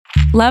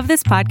Love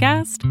this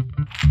podcast?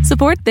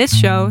 Support this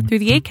show through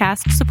the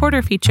Acast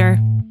supporter feature.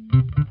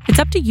 It's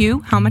up to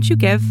you how much you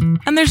give,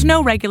 and there's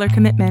no regular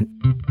commitment.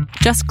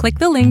 Just click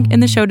the link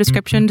in the show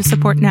description to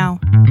support now.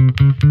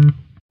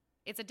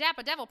 It's a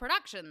Dapper Devil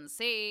production,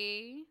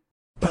 see?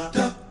 All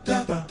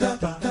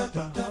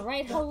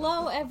right,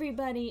 hello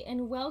everybody,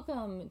 and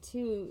welcome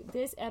to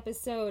this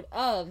episode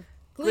of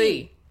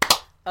Glee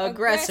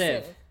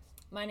Aggressive.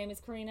 My name is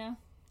Karina,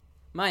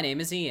 My name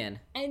is Ian.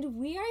 and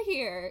we are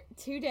here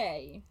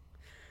today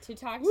to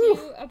talk to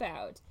you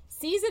about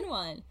Season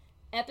 1,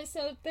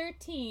 Episode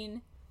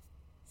 13,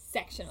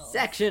 Sectionals.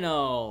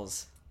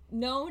 Sectionals.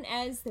 Known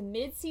as the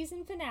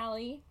mid-season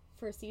finale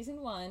for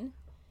Season 1.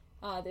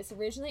 This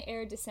originally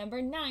aired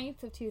December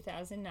 9th of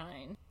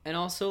 2009. And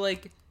also, I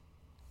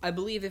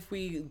believe if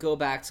we go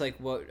back to,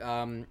 what,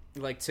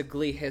 to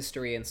Glee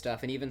history and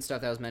stuff, and even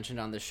stuff that was mentioned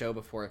on the show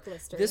before,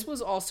 Glister. this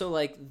was also,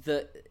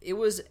 the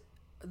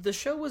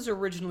show was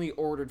originally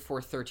ordered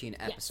for 13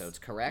 episodes,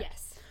 correct?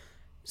 Yes.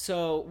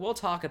 So, we'll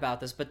talk about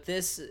this, but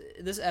this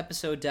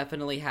episode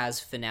definitely has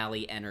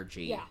finale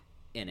energy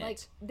in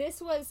it.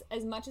 This was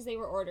as much as they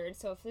were ordered,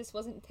 so if this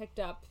wasn't picked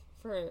up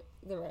for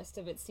the rest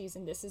of its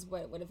season, this is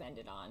what it would have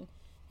ended on.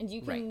 And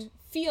you can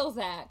feel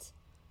that,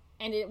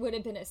 and it would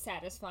have been a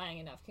satisfying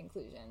enough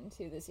conclusion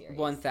to the series.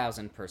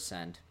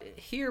 1000%.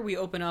 Here we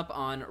open up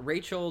on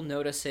Rachel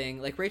noticing,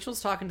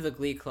 Rachel's talking to the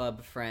Glee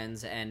Club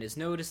friends and is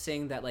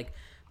noticing that,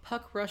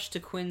 Puck rushed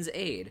to Quinn's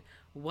aid.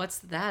 What's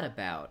that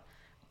about?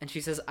 And she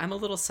says, I'm a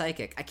little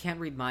psychic. I can't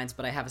read minds,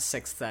 but I have a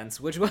sixth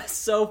sense, which was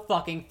so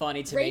fucking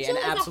funny to Rachel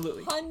me. And is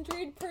absolutely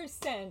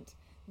 100%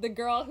 the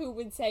girl who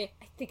would say,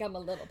 I think I'm a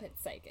little bit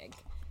psychic.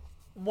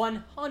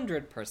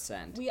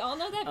 100%. We all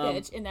know that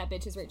bitch, and that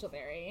bitch is Rachel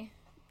Berry.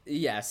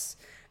 Yes.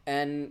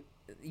 And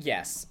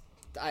yes.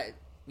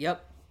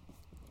 Yep.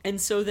 And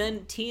so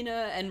then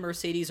Tina and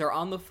Mercedes are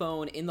on the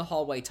phone in the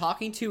hallway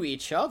talking to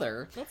each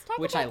other, Let's talk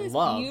which about I this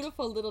loved.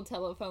 beautiful little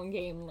telephone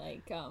game,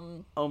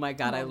 Oh my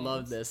god, I moment.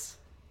 love this.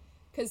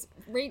 Because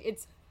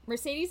it's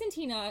Mercedes and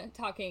Tina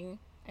talking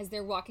as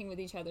they're walking with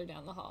each other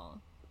down the hall.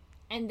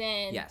 And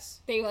then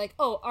they were like,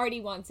 oh, Artie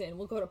wants in.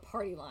 We'll go to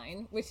Party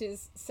Line, which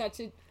is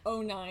such a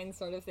 09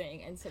 sort of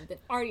thing. And so then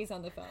Artie's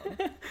on the phone.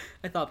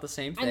 I thought the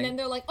same thing. And then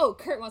they're like, oh,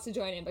 Kurt wants to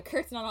join in, but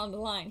Kurt's not on the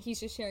line. He's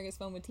just sharing his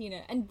phone with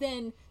Tina. And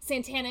then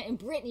Santana and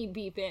Brittany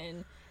beep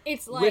in.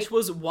 It's like... Which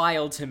was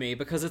wild to me,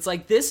 because it's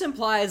this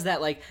implies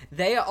that,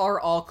 they are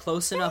all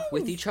close enough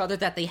with each other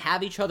that they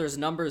have each other's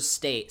numbers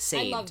saved.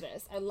 I love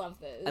this. I love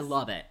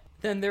it.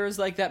 Then there was,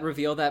 that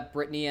reveal that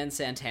Brittany and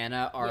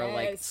Santana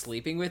are,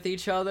 sleeping with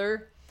each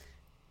other.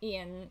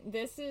 Ian,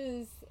 this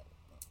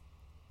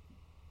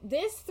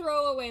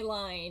throwaway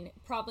line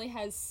probably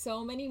has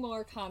so many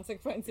more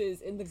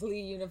consequences in the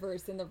Glee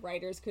universe than the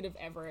writers could have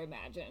ever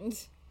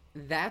imagined.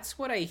 That's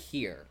what I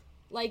hear.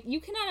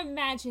 You cannot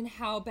imagine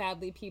how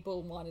badly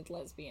people wanted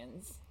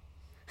lesbians.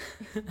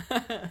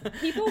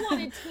 People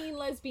wanted teen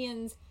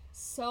lesbians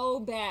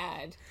so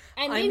bad.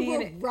 And they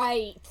were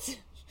right.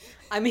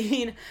 I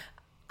mean,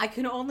 I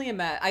can only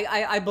imagine.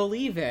 I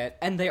believe it,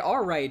 and they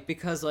are right,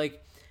 because,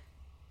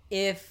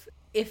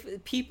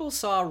 if people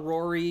saw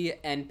Rory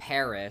and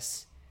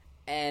Paris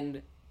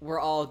and were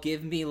all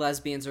give me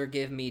lesbians or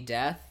give me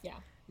death,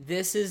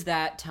 this is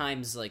that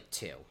times,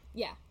 2.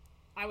 Yeah.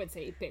 I would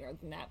say bigger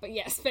than that, but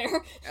yes,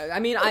 fair. I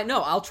mean, I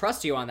know, I'll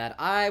trust you on that.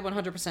 I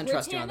 100%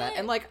 trust you on that.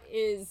 And,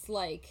 is,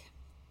 it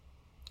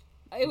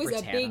was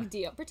Britannia. a big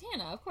deal.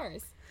 Britannia, of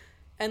course.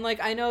 And,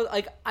 I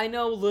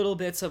know little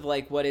bits of,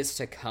 what is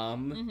to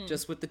come,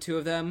 just with the two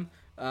of them.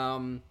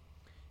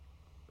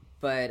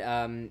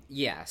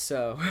 Yeah,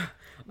 so...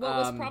 What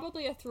was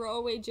probably a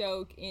throwaway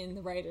joke in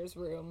the writer's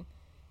room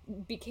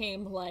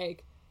became,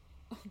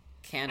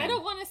 canon. I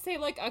don't want to say,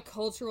 a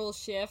cultural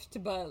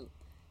shift, but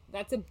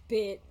that's a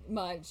bit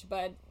much,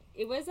 but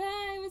it was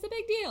a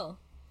big deal.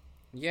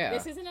 Yeah.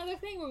 This is another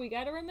thing where we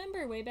gotta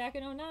remember, way back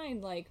in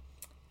 09,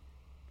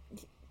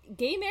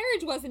 gay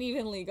marriage wasn't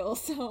even legal,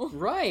 so...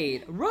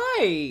 Right.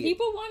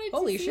 People wanted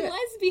to see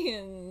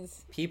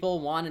lesbians.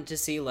 People wanted to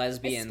see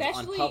lesbians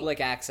on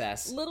public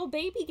access. Little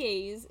baby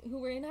gays who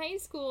were in high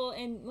school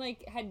and,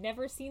 had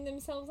never seen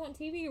themselves on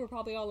TV were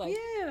probably all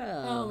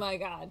yeah. Oh my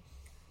god.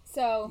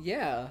 So...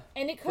 Yeah.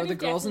 And it could For the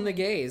girls and the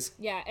gays.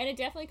 Yeah, and it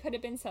definitely could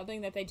have been something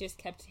that they just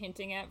kept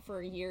hinting at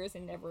for years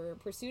and never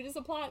pursued as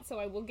a plot, so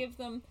I will give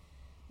them...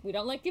 We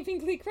don't like giving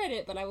Glee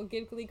credit, but I will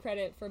give Glee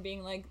credit for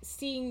being,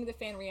 seeing the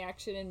fan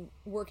reaction and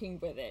working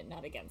with it,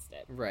 not against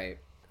it. Right.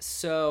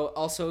 So,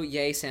 also,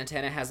 yay,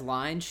 Santana has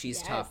lines.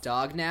 She's top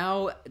dog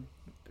now.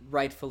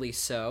 Rightfully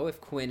so.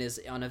 If Quinn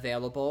is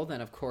unavailable,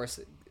 then, of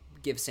course,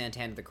 give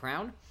Santana the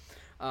crown.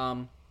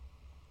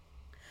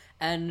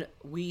 And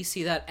we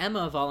see that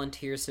Emma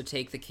volunteers to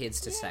take the kids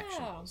to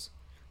sectionals,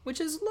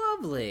 which is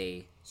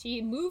lovely.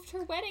 She moved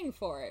her wedding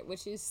for it,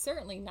 which is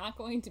certainly not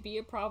going to be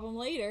a problem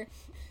later.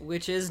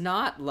 Which is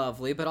not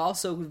lovely, but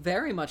also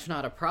very much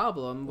not a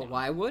problem. No.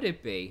 Why would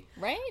it be?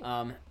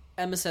 Right?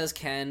 Emma says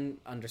Ken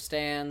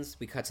understands.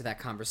 We cut to that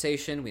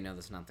conversation. We know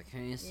that's not the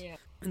case. Yeah.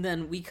 And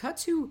then we cut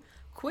to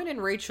Quinn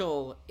and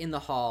Rachel in the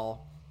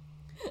hall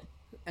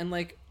And,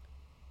 like,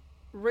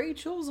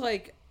 Rachel's,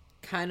 like,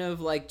 kind of,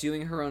 like,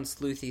 doing her own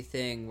sleuthy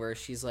thing where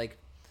she's like,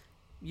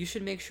 you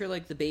should make sure,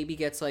 like, the baby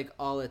gets, like,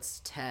 all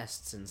its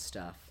tests and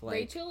stuff. Like,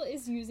 Rachel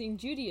is using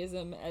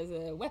Judaism as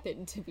a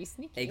weapon to be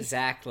sneaky.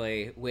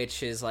 Exactly,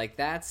 which is, like,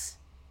 that's...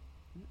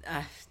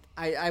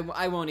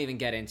 I won't even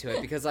get into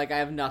it because, like, I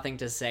have nothing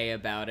to say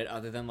about it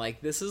other than,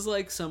 like, this is,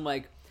 like, some,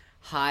 like,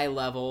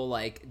 high-level,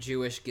 like,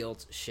 Jewish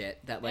guilt shit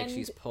that, like,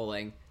 she's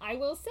pulling. I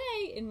will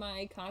say, in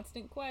my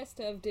constant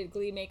quest of did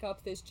Glee make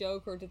up this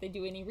joke or did they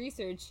do any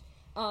research,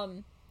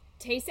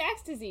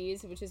 Tay-Sachs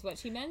disease, which is what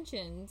she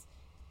mentions,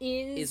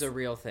 is a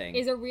real thing.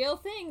 Is a real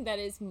thing that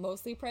is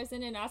mostly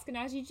present in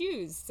Ashkenazi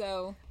Jews,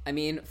 so... I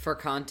mean, for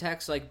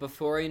context, like,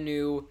 before I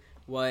knew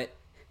what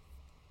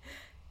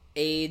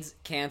AIDS,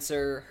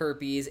 cancer,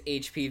 herpes,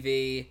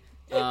 HPV,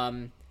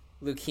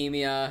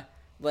 leukemia,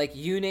 like,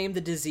 you name the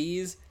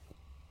disease,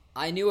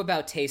 I knew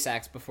about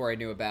Tay-Sachs before I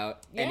knew about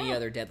any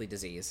other deadly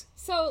disease.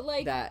 So,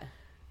 like... That...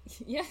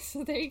 Yes,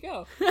 there you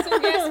go. So,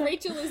 yes,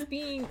 Rachel is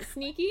being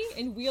sneaky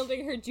and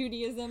wielding her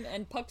Judaism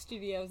and Puck's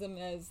Judaism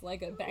as,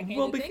 like, a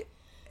backhanded thing.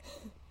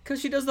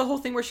 Because she does the whole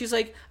thing where she's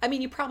like, I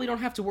mean, you probably don't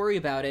have to worry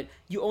about it.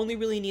 You only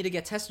really need to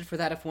get tested for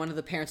that if one of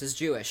the parents is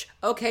Jewish.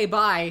 Okay,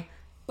 bye.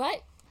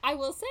 But I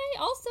will say,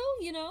 also,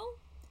 you know,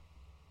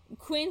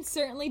 Quinn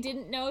certainly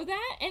didn't know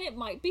that, and it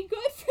might be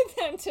good for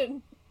them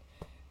to,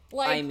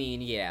 like... I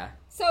mean, yeah.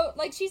 So,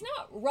 like, she's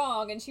not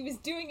wrong, and she was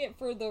doing it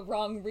for the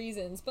wrong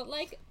reasons, but,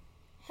 like,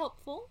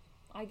 helpful,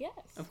 I guess.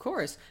 Of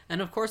course.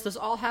 And, of course, this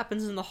all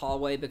happens in the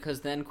hallway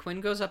because then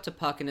Quinn goes up to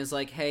Puck and is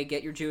like, hey,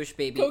 get your Jewish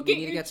baby. You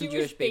need to get some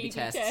Jewish baby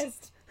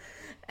tests.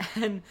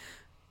 And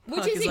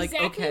Puck Which is like,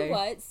 exactly okay.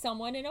 what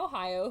someone in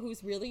Ohio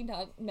who's really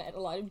not met a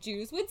lot of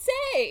Jews would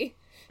say.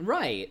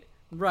 Right.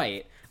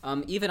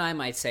 Even I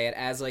might say it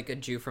as, like, a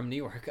Jew from New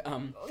York.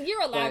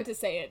 You're allowed to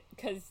say it,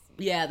 because...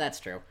 Yeah, that's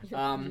true.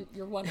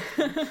 You're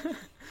wonderful.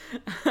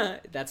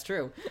 That's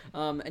true.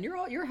 And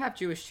you're half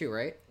Jewish too,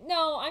 right?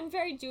 No, I'm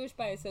very Jewish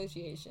by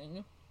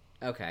association.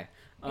 Okay.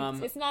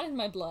 It's not in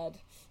my blood.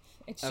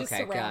 It just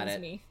surrounds got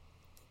it. me.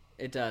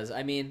 It does.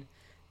 I mean,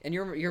 and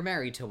you're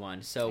married to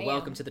one, so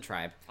welcome to the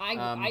tribe.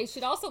 I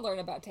should also learn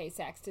about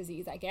Tay-Sachs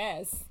disease, I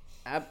guess.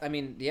 I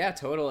mean, yeah,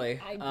 totally.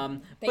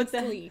 Thanks,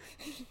 Glee.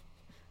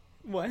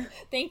 What?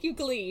 Thank you,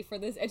 Glee, for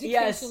this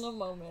educational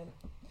moment.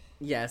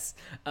 Yes.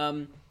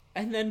 And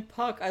then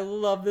Puck, I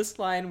love this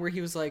line where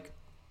he was like,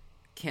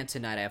 can't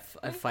tonight I have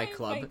a fight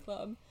club.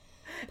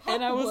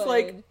 And I was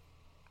like,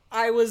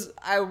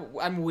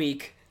 I'm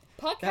weak.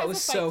 Puck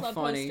has a Fight Club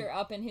poster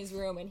up in his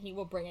room, and he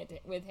will bring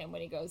it with him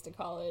when he goes to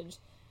college.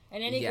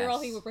 And any girl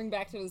he will bring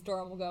back to his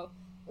dorm will go,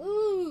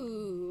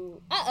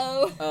 ooh,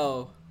 uh-oh.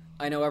 Oh,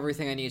 I know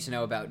everything I need to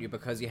know about you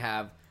because you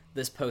have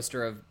this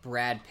poster of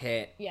Brad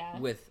Pitt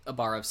with a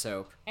bar of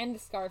soap.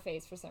 And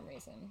Scarface for some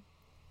reason.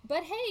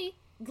 But hey,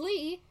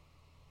 Glee,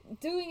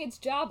 doing its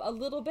job a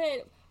little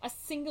bit, a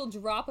single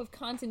drop of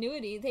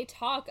continuity, they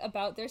talk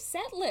about their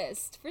set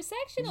list for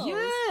sectionals.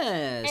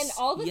 Yes! And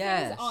all the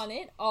things on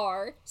it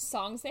are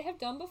songs they have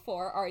done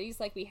before. Artie's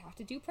like, we have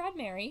to do Proud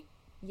Mary.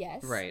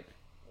 Yes. Right.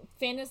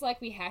 Finn is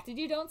like, we have to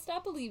do Don't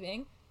Stop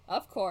Believing.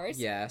 Of course.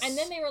 Yes. And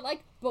then they were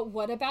like, but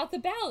what about the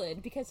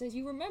ballad? Because as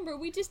you remember,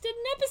 we just did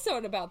an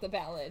episode about the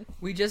ballad.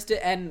 We just did,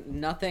 and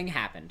nothing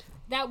happened.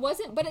 But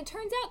it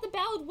turns out the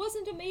ballad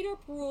wasn't a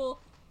made-up rule.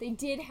 They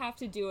did have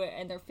to do it,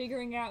 and they're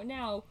figuring out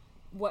now,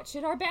 what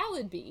should our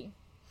ballad be?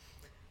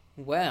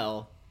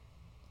 Well,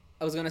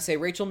 I was going to say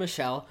Rachel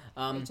Michelle.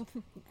 I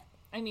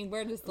mean,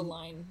 where does the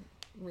line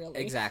really?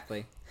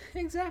 Exactly.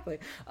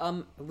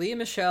 Leah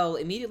Michelle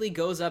immediately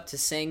goes up to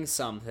sing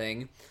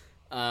something,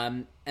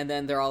 and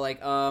then they're all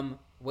like,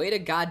 wait a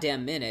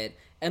goddamn minute.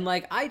 And,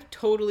 like, I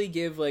totally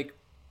give, like,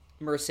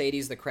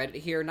 Mercedes the credit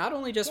here, not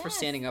only just for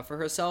standing up for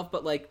herself,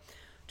 but, like,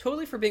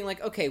 totally for being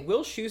like, okay,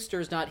 Will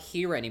Schuster's not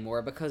here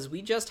anymore because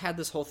we just had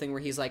this whole thing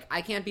where he's like,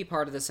 I can't be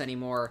part of this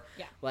anymore.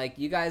 Yeah. Like,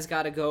 you guys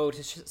gotta go to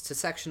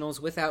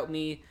sectionals without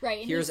me.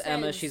 Right. Here's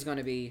Emma, she's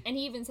gonna be... And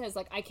he even says,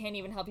 like, I can't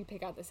even help you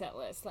pick out the set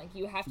list. Like,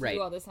 you have to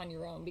do all this on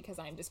your own because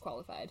I'm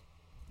disqualified.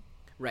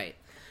 Right.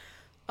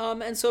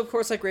 And so, of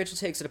course, like, Rachel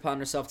takes it upon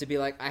herself to be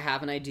like, I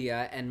have an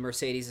idea, and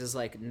Mercedes is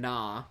like,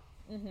 nah.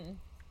 Mm-hmm.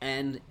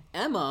 And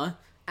Emma,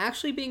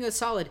 actually being a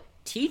solid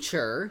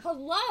teacher...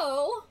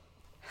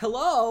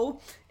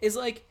 Hello, is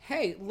like,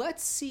 hey,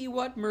 let's see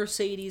what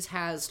Mercedes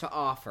has to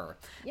offer.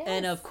 Yes.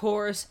 And of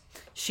course,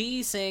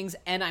 she sings,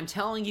 and I'm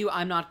telling you,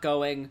 I'm not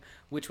going,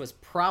 which was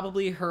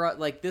probably her,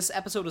 like, this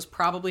episode was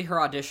probably her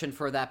audition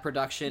for that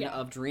production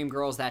of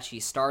Dreamgirls that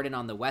she starred in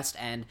on the West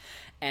End.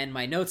 And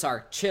my notes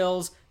are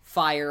chills,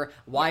 fire.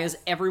 Why is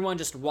everyone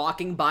just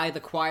walking by the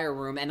choir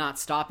room and not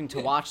stopping to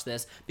watch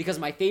this? Because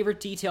my favorite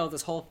detail of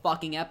this whole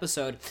fucking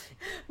episode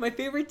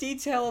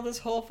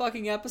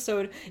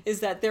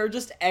is that they're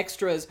just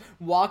extras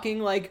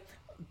walking, like,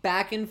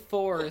 back and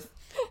forth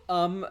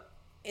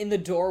in the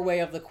doorway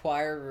of the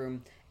choir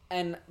room,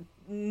 and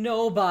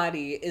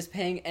nobody is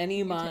paying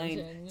any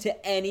mind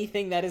to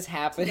anything that is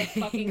happening. To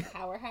the fucking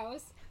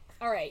powerhouse.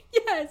 All right.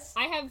 Yes.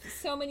 I have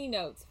so many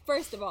notes.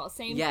 First of all,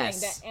 same thing,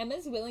 that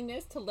Emma's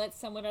willingness to let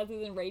someone other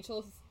than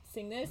Rachel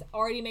sing this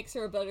already makes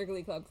her a better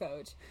Glee Club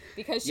coach.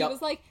 Because she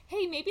was like,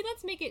 hey, maybe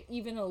let's make it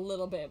even a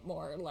little bit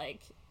more, like,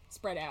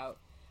 spread out.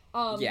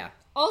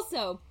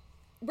 Also,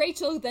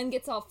 Rachel then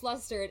gets all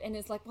flustered and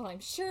is like, well, I'm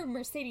sure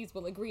Mercedes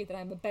will agree that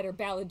I'm a better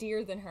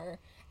balladeer than her.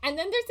 And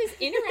then there's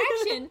this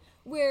interaction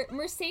where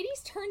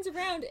Mercedes turns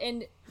around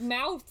and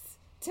mouths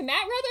to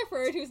Matt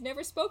Rutherford, who's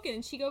never spoken,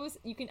 and she goes,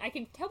 I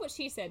can tell what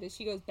she said, is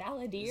she goes,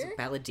 balladeer?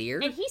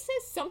 Balladeer? And he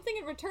says something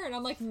in return.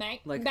 I'm like,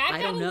 Matt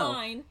got a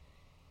line,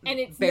 and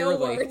it's Barely. no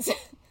words.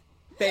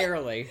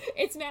 Barely.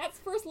 It's Matt's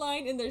first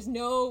line, and there's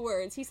no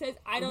words. He says,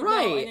 I don't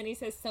know, and then he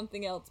says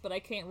something else, but I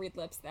can't read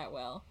lips that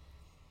well.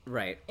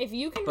 Right. If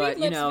you can read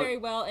lips very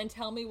well and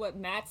tell me what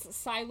Matt's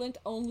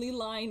silent-only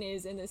line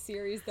is in the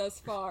series thus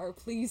far,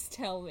 please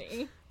tell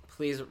me.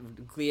 Please,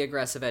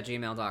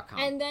 gleeaggressive@gmail.com.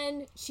 And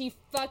then she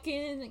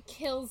fucking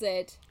kills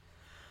it.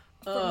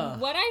 From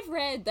what I've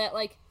read, that,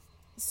 like,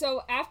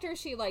 so after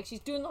she, like,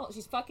 she's doing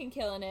she's fucking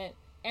killing it,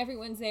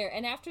 everyone's there,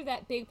 and after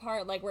that big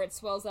part, like, where it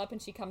swells up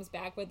and she comes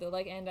back with the,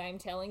 like, and I'm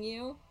telling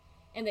you,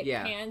 and it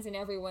pans and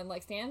everyone,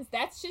 like, stands,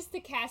 that's just the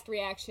cast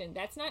reaction.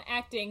 That's not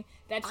acting.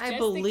 That's just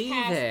the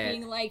cast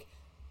being like,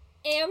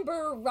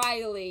 Amber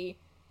Riley,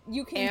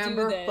 you can do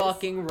this. Amber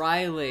fucking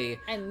Riley.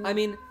 And I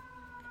mean,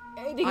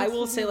 I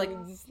will say,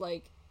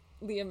 like,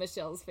 Lea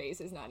Michele's face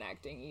is not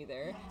acting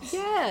either.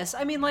 Yes,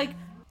 I mean, like,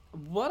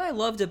 what I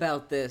loved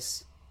about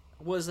this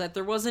was that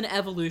there was an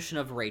evolution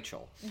of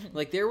Rachel. Mm-hmm.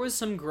 Like, there was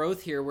some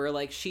growth here where,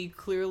 like, she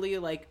clearly,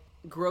 like,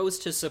 grows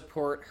to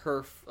support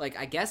her, like,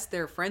 I guess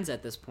they're friends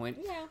at this point.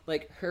 Yeah.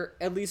 Like,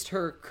 at least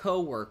her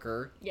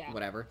co-worker. Yeah.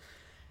 Whatever.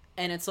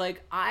 And it's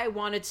like, I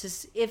wanted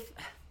to,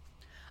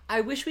 I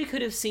wish we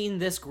could have seen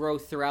this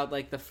growth throughout,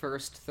 like, the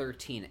first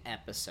 13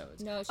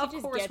 episodes. No, she of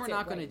just course, gets we're it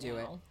not going right to do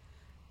now. it.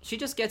 She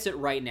just gets it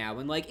right now.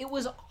 And, like, it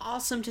was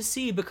awesome to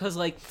see because,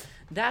 like,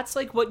 that's,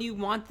 like, what you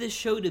want this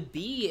show to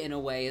be in a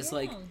way is,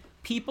 like,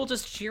 people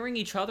just cheering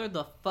each other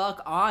the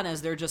fuck on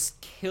as they're just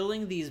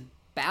killing these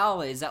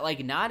ballads that,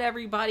 like, not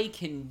everybody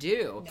can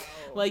do. No.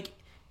 Like,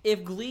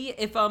 if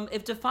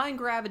Defying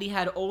Gravity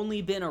had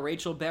only been a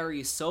Rachel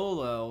Berry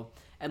solo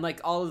and, like,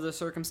 all of the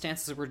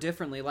circumstances were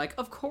differently, like,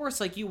 of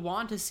course, like, you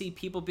want to see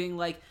people being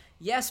like,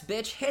 yes,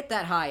 bitch, hit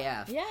that high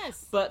F.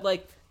 Yes.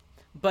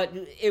 But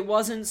it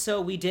wasn't,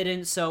 so we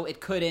didn't, so it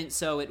couldn't,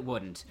 so it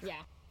wouldn't. Yeah.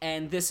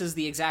 And this is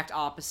the exact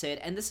opposite,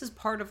 and this is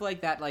part of,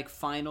 like, that, like,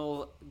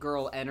 final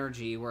girl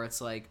energy where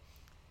it's like,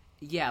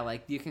 yeah,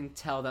 like, you can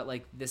tell that,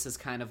 like, this is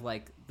kind of,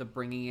 like, the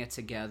bringing it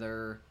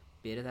together,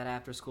 bit of that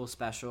after-school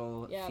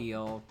special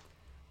feel,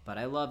 but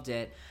I loved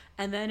it.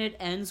 And then it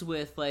ends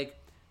with, like,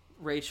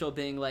 Rachel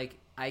being like,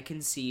 I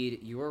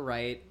concede, you were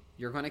right,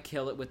 you're gonna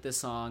kill it with this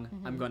song,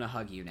 I'm gonna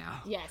hug you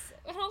now. Yes.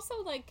 And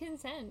also, like,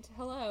 consent.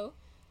 Hello.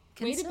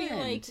 Consent. Way to be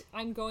like,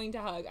 I'm going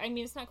to hug. I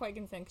mean, it's not quite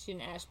consent because she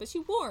didn't ask, but she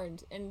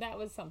warned, and that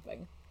was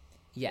something.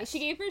 Yes. She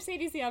gave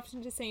Mercedes the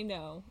option to say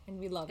no, and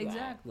we love that.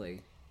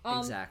 Exactly.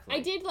 I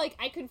did, like,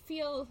 I could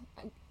feel,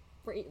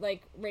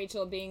 like,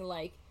 Rachel being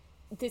like,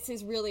 this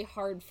is really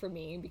hard for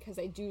me because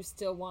I do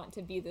still want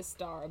to be the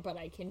star, but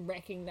I can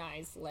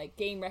recognize, like,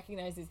 game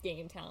recognizes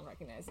game, talent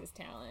recognizes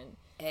talent.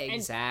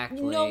 Exactly.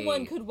 And no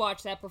one could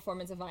watch that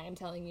performance of I Am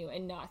Telling You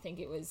and not think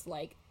it was,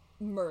 like,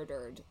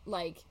 murdered.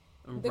 Like,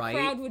 the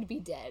crowd would be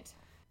dead.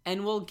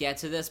 And we'll get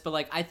to this, but,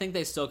 like, I think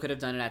they still could have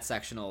done it at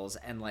sectionals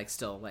and, like,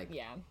 still, like,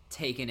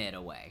 taken it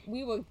away.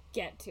 We will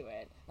get to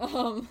it.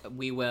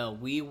 We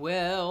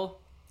will.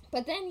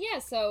 But then,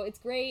 so it's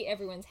great.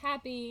 Everyone's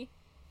happy.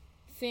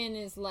 Finn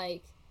is,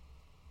 like,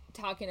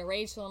 talking to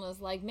Rachel and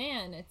is like,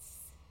 man,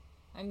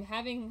 I'm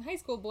having high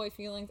school boy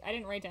feelings. I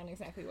didn't write down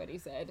exactly what he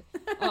said.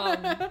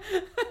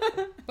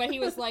 But he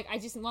was like, I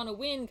just want to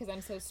win because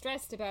I'm so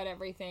stressed about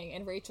everything.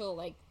 And Rachel,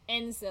 like,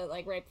 ends,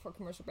 like, right before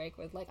commercial break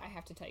with, like, I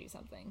have to tell you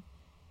something.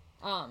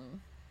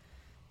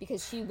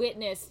 Because she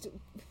witnessed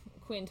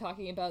Quinn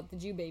talking about the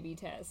Jew baby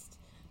test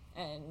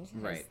and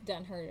has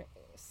done her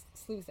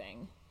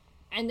sleuthing.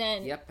 And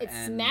then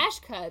smash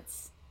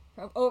cuts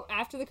from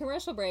after the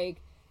commercial break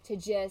to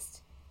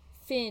just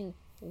Finn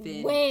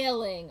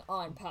wailing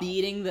on Puck.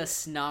 Beating the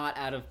snot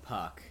out of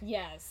Puck.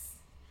 Yes.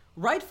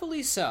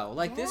 Rightfully so.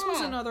 Like, this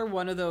was another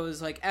one of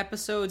those, like,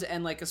 episodes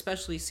and, like,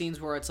 especially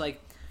scenes where it's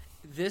like,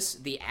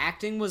 the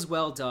acting was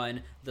well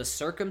done, the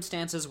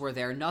circumstances were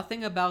there,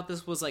 nothing about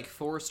this was, like,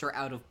 forced or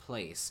out of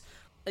place.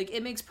 Like,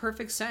 it makes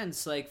perfect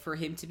sense, like, for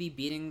him to be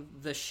beating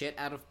the shit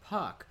out of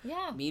Puck.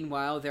 Yeah.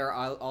 Meanwhile, there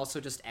are also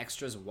just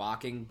extras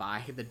walking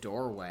by the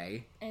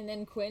doorway. And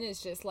then Quinn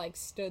is just, like,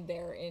 stood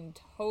there in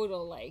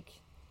total, like,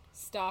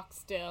 stock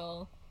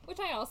still, which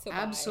I also buy.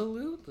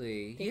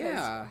 Absolutely.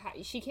 Yeah.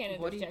 She can't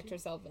interject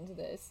herself into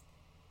this.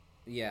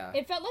 Yeah.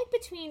 It felt like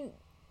between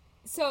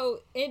this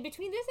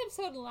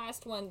episode and the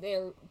last one,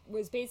 there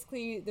was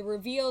basically the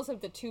reveals of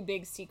the two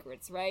big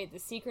secrets, right? The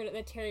secret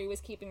that Terry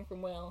was keeping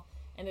from Will,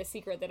 and the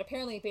secret that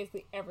apparently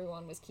basically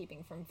everyone was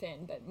keeping from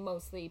Finn, but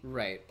mostly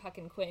Puck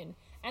and Quinn.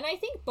 And I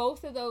think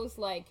both of those,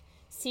 like,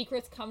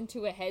 secrets come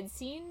to a head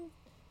scene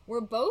were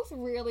both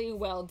really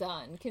well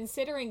done,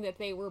 considering that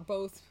they were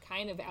both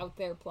kind of out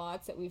there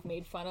plots that we've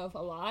made fun of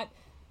a lot.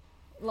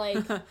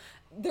 Like,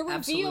 the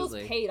reveals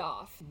paid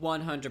off.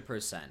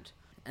 100%.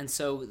 And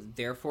so,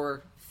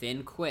 therefore,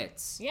 Finn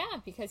quits. Yeah,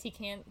 because he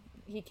can't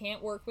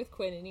work with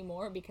Quinn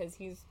anymore because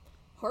he's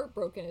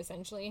heartbroken,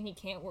 essentially, and he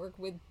can't work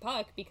with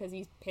Puck because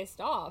he's pissed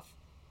off.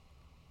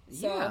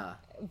 So, yeah.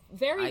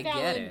 Very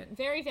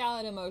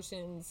valid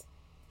emotions.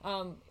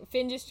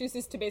 Finn just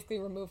chooses to basically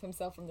remove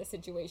himself from the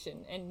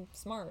situation, and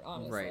smart,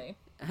 honestly. Right.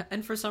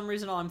 And for some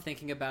reason, all I'm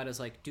thinking about is,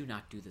 like, do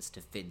not do this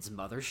to Finn's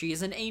mother. She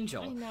is an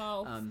angel. I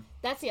know.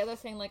 That's the other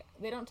thing, like,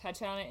 they don't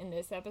touch on it in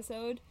this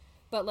episode,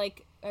 but,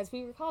 like, as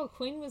we recall,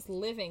 Quinn was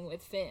living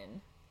with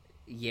Finn.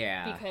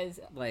 Yeah. Because,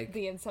 like,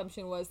 the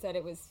assumption was that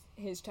it was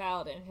his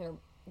child, and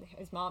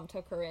his mom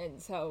took her in,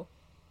 so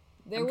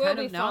there will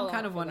be fallout. Now I'm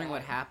kind of wondering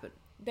what happened.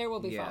 There will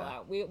be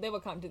fallout. They will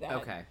come to that.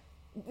 Okay.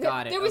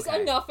 Got it. There was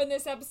enough in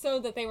this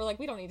episode that they were like,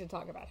 we don't need to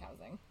talk about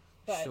housing.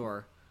 But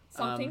sure.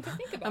 Something to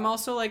think about. I'm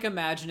also, like,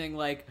 imagining,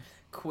 like,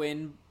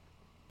 Quinn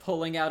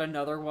pulling out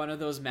another one of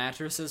those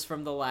mattresses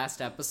from the last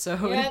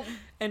episode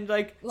and,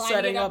 like,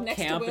 setting up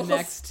camp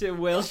next to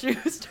Will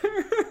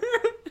Schuester.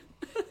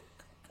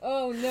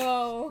 Oh,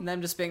 no. And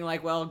them just being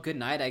like, well, good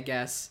night, I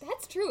guess.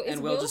 That's true. Is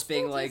and Will just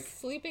being like,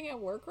 sleeping at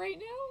work right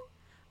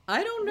now?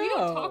 I don't know. We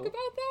don't talk about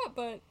that,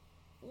 but...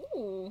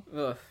 Ooh.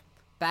 Ugh.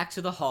 Back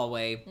to the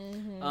hallway.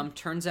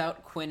 Turns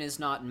out Quinn is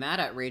not mad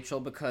at Rachel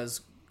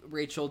because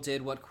Rachel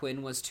did what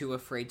Quinn was too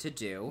afraid to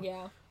do.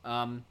 Yeah.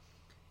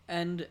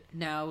 And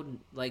now,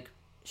 like,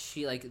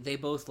 they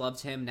both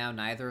loved him. Now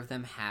neither of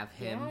them have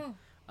him.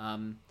 Yeah.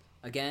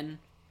 Again,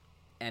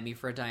 Emmy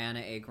for Diana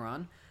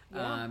Agron.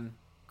 Yeah.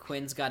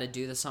 Quinn's got to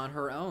do this on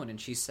her own, and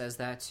she says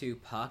that to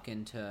Puck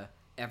and to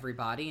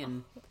everybody,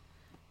 and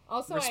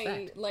also,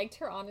 respect. I liked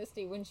her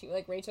honesty when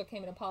Rachel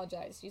came and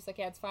apologized. She's like,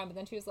 yeah, it's fine, but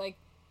then she was like,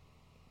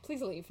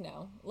 please leave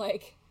now.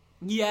 Like,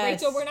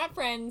 yes. Rachel, we're not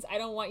friends. I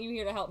don't want you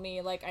here to help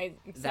me. Like, I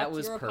accept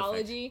your perfect.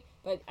 apology,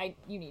 but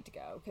you need to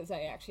go, because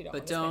I actually don't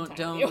want to spend time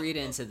don't with you. read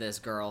into this,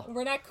 girl.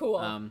 We're not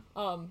cool.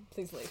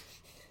 Please leave.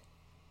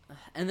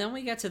 And then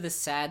we get to this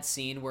sad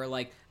scene where,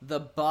 like, the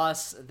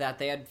bus that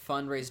they had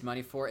fundraised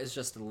money for is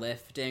just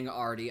lifting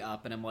Artie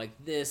up, and I'm like,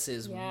 this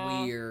is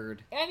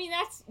weird. I mean,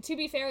 to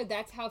be fair,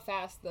 that's how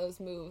fast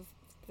those move.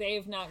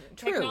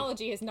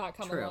 Technology has not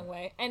come a long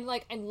way. And,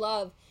 like, and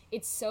Love,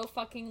 it's so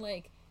fucking,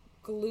 like,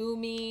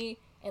 gloomy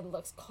and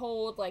looks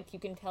cold. Like, you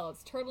can tell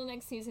it's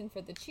turtleneck season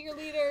for the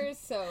cheerleaders,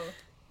 so...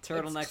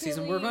 Turtleneck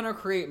season. We're going to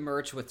create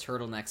merch with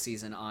turtleneck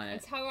season on it.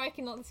 It's the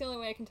only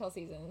way I can tell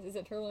seasons. Is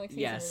it turtleneck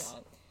season or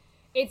not?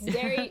 It's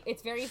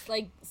very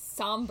like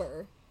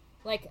somber.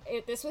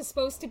 Like this was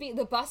supposed to be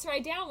the bus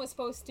ride down was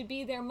supposed to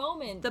be their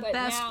moment. The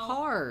best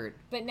part.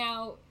 But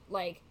now,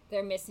 like,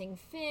 they're missing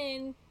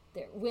Finn.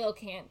 Will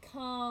can't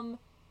come.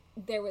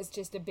 There was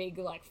just a big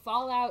like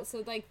fallout.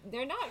 So like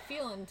they're not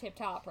feeling tip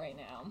top right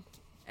now.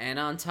 And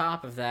on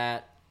top of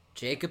that,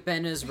 Jacob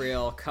Ben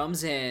Israel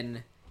comes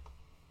in.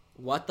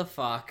 What the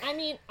fuck? I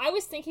mean, I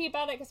was thinking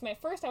about it because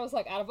I was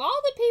like, out of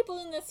all the people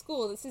in this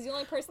school, this is the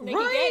only person they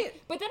could get.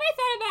 But then I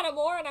thought about it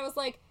more, and I was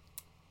like,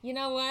 you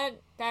know what?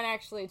 That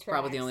actually tracks.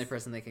 Probably the only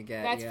person they could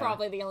get. That's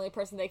probably the only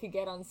person they could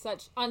get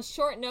on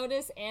short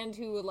notice, and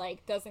who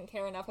like doesn't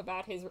care enough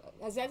about his.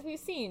 As we've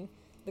seen,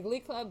 the Glee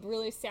Club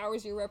really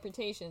sours your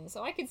reputation.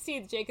 So I could see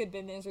Jacob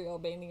Ben Israel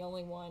being the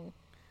only one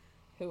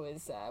who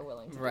is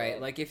willing to. Right, do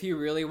it. like if you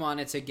really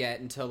wanted to get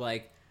into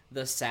like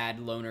the sad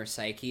loner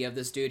psyche of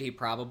this dude, he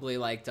probably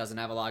like doesn't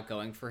have a lot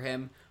going for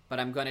him, but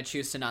I'm going to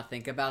choose to not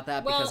think about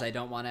that because I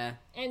don't want to.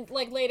 And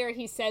like later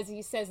he says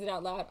it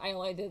out loud, I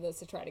only did this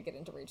to try to get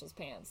into Rachel's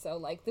pants. So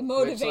like the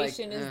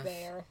motivation is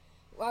there.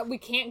 Well, we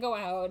can't go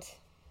out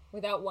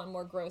without one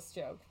more gross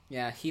joke.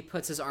 Yeah, he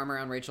puts his arm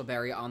around Rachel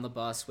Berry on the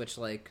bus, which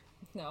like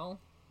no.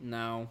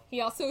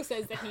 He also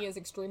says that he has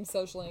extreme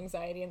social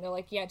anxiety, and they're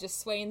like, yeah, just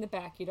sway in the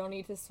back. You don't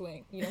need to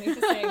swing. You don't need to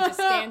sing. Just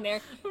stand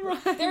there.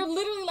 Right. They're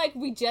literally like,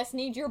 we just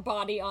need your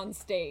body on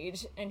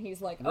stage. And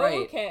he's like, oh,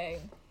 okay.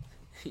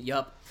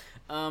 Yup.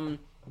 Then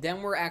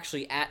we're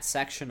actually at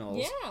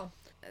sectionals. Yeah.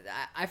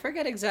 I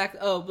forget exactly.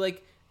 Oh,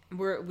 like,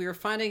 we're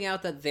finding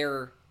out that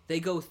they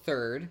go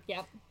third.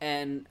 Yep.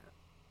 And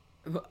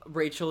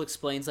Rachel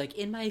explains, like,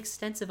 in my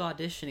extensive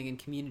auditioning in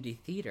community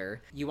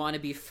theater, you want to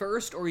be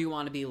first or you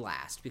want to be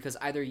last, because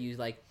either you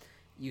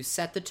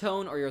set the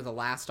tone or you're the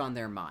last on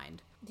their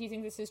mind. Do you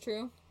think this is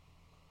true?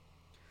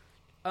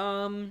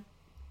 Or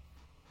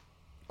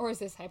is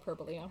this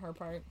hyperbole on her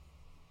part?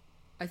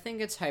 I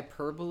think it's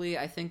hyperbole.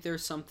 I think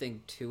there's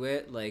something to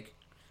it, like...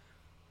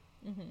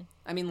 Mm-hmm.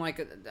 I mean,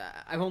 like,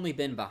 I've only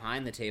been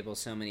behind the table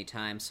so many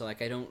times, so,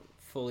 like, I don't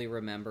fully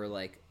remember,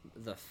 like,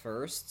 the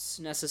firsts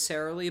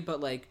necessarily,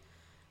 but, like,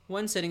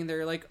 when sitting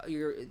there, like,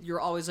 you're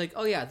always like,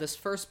 oh yeah, this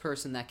first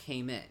person that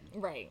came in.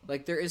 Right.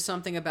 Like, there is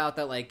something about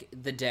that, like,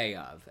 the day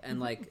of.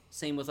 And, like,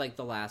 same with, like,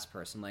 the last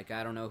person. Like,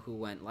 I don't know who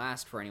went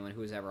last for anyone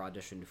who's ever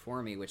auditioned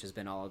before me, which has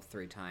been all of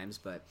 3 times,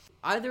 but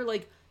either,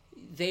 like,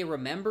 they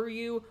remember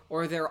you,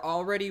 or they're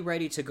already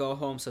ready to go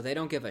home, so they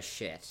don't give a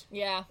shit.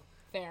 Yeah,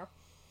 fair.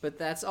 But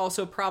that's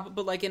also probably,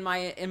 but like in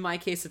my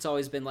case, it's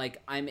always been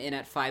like I'm in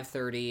at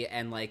 5:30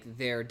 and like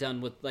they're done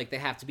with, like they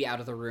have to be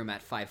out of the room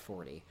at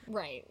 5:40.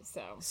 Right.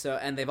 So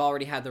and they've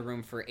already had the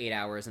room for 8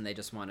 hours and they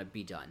just want to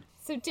be done.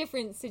 So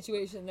different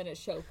situation than a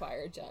show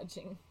choir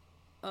judging.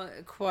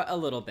 Quite a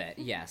little bit,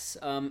 yes.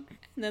 And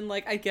then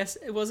like I guess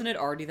it wasn't it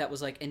Artie that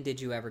was like, and did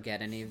you ever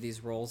get any of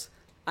these roles?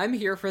 I'm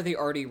here for the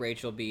Artie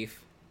Rachel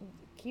beef.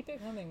 Keep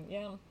it coming,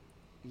 yeah.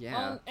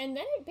 Yeah. And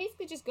then it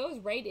basically just goes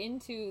right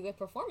into the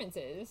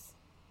performances.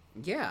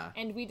 Yeah.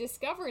 And we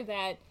discover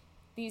that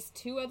these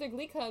two other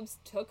Glee Clubs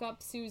took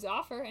up Sue's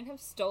offer and have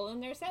stolen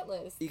their set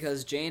list.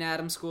 Because Jane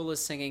Addams School is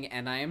singing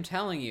And I Am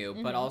Telling You,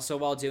 but also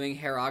while doing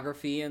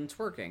hairography and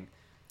twerking.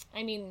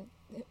 I mean,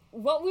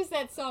 what was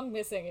that song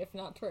missing if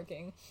not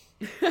twerking?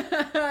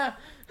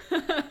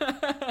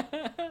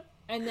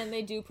 And then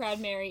they do Proud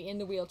Mary in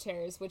the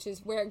wheelchairs, which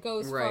is where it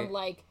goes from,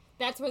 like,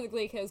 that's where the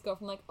Glee Clubs go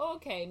from, like, oh,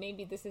 okay,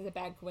 maybe this is a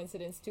bad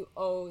coincidence to,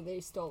 oh, they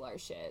stole our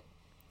shit.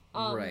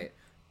 Right.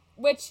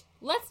 Which,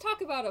 let's talk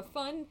about a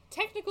fun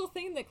technical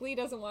thing that Glee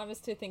doesn't want us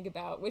to think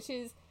about, which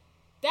is,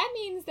 that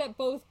means that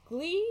both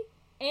Glee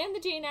and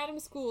the Jane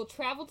Addams School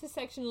traveled to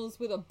sectionals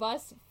with a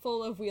bus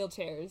full of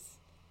wheelchairs.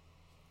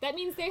 That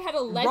means they had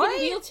 11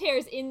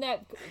 wheelchairs in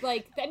that,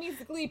 like, that means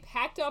Glee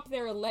packed up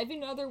their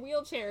 11 other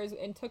wheelchairs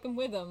and took them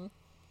with them.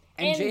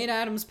 And Jane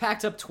Addams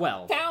packed up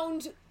 12.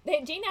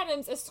 Jane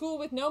Addams, a school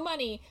with no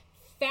money,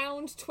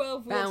 found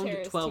 12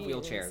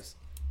 wheelchairs.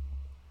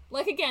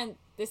 Like, again,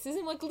 this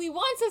isn't what Glee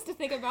wants us to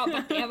think about,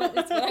 but damn it,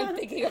 it's what I'm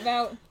thinking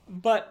about.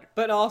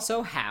 But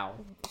also how?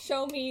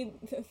 Show me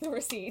the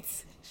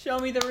receipts. Show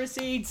me the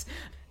receipts.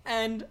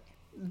 And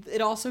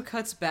it also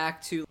cuts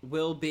back to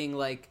Will being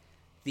like,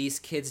 these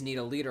kids need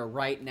a leader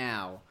right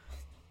now.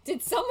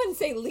 Did someone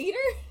say leader?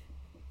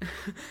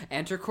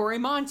 Enter Cory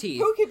Monteith.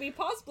 Who could we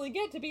possibly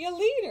get to be a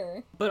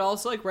leader? But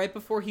also, like, right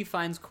before he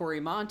finds Cory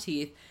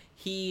Monteith,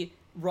 he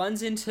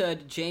runs into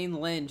Jane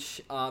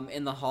Lynch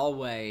in the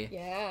hallway.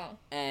 Yeah.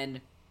 And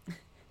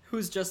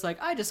who's just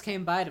like, I just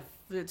came by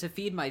to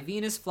feed my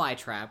Venus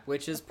flytrap,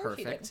 which is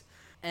perfect.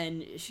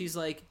 And she's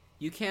like,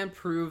 you can't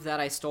prove that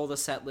I stole the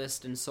set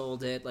list and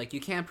sold it. Like, you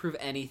can't prove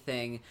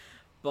anything.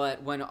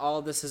 But when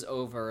all this is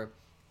over,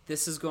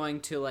 this is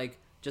going to, like,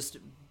 just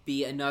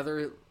be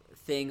another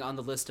thing on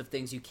the list of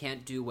things you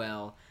can't do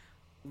well.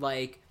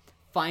 Like,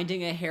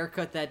 finding a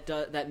haircut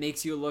that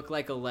makes you look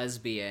like a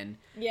lesbian.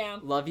 Yeah.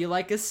 Love you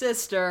like a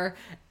sister.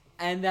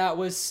 And that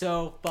was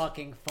so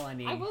fucking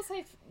funny. I will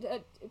say,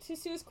 to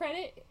Sue's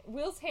credit,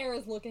 Will's hair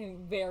is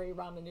looking very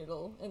ramen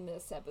noodle in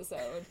this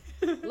episode.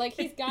 Like,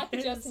 he's got the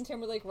Justin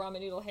Timberlake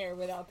ramen noodle hair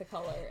without the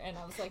color, and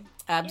I was like,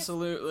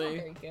 absolutely. It's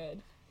not very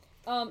good.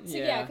 So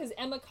yeah, because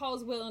Emma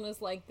calls Will and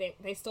is like,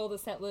 they stole the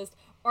set list.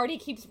 Artie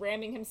keeps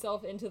ramming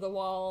himself into the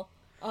wall.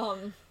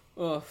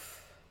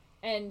 Oof.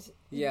 And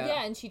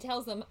and she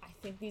tells them, I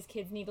think these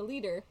kids need a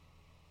leader.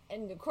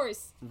 And of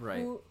course,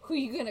 who are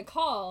you gonna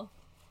call?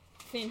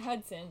 Finn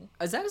Hudson.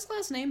 Is that his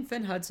last name,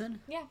 Finn Hudson?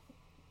 Yeah.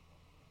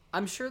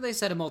 I'm sure they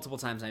said it multiple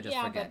times and I just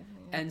forget.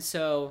 And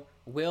so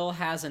Will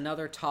has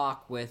another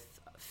talk with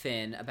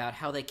Finn about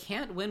how they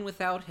can't win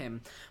without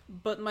him.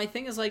 But my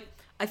thing is, like,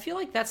 I feel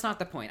like that's not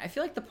the point. I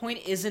feel like the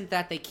point isn't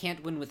that they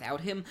can't win without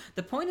him.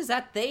 The point is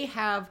that they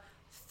have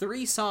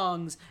 3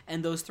 songs,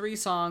 and those 3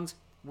 songs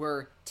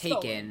were taken.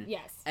 Stolen,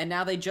 yes. And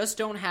now they just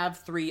don't have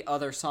 3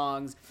 other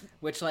songs,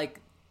 which,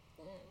 like,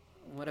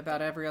 what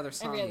about every other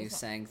song you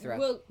sang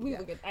throughout? We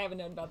will get. I have a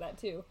note about that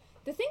too.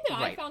 The thing that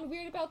I found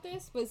weird about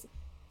this was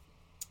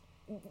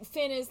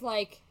Finn is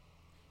like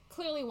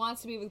clearly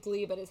wants to be with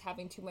Glee, but is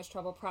having too much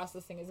trouble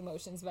processing his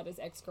emotions about his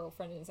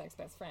ex-girlfriend and his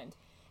ex-best friend.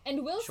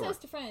 And Will says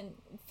to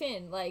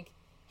Finn, like,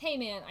 "Hey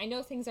man, I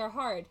know things are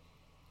hard.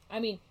 I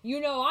mean, you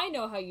know, I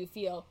know how you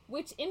feel,"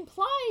 which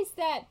implies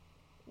that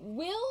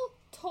Will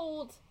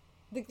told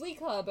the Glee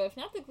Club, but if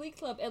not the Glee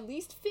Club, at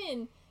least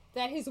Finn,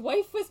 that his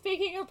wife was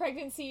faking a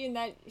pregnancy and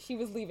that she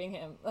was leaving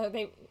him.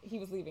 He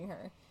was leaving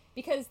her.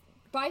 Because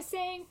by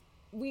saying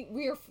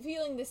we are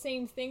feeling the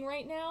same thing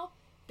right now,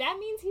 that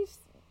means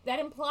that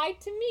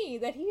implied to me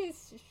that he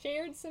has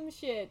shared some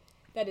shit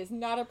that is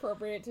not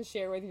appropriate to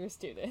share with your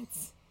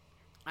students.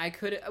 I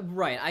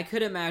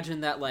could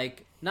imagine that,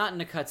 like, not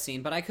in a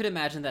cutscene, but I could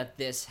imagine that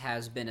this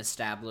has been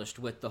established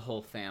with the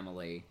whole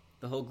family,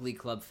 the whole Glee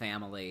Club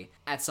family,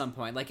 at some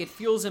point. Like, it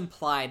feels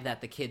implied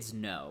that the kids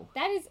know.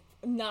 That is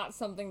not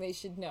something they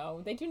should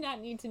know. They do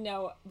not need to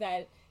know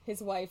that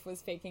his wife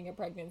was faking a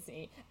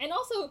pregnancy. And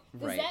also,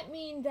 does that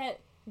mean that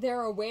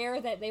they're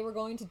aware that they were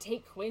going to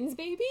take Quinn's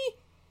baby?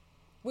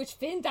 Which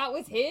Finn thought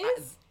was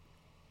his?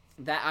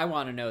 I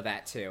want to know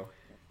that too.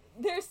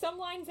 There's some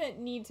lines that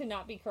need to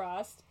not be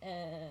crossed,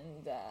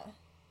 and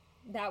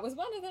that was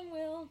one of them,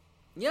 Will.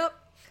 Yep.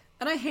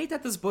 And I hate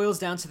that this boils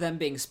down to them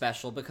being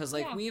special, because,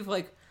 like, we've,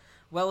 like,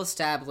 well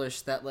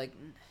established that, like,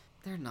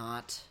 they're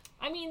not.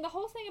 I mean, the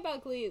whole thing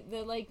about Glee,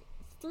 the, like,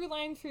 through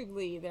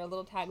Glee, their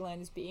little tagline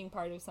is being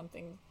part of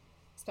something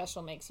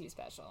special makes you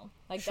special.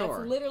 Like, that's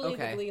literally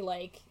the Glee,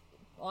 like,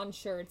 on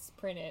shirts,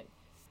 print it.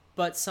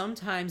 But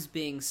sometimes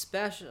being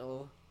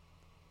special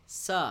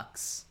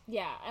sucks.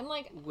 Yeah, I'm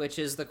like... Which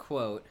is the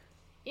quote.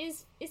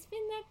 Is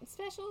Finn that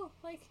special?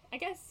 Like, I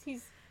guess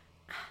he's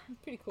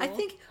pretty cool. I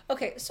think...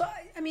 Okay, so,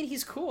 I mean,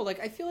 he's cool. Like,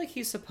 I feel like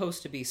he's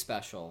supposed to be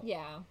special.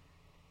 Yeah.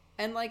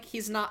 And, like,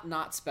 he's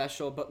not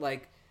special, but,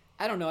 like,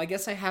 I don't know. I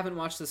guess I haven't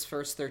watched this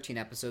first 13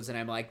 episodes, and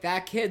I'm like,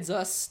 that kid's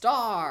a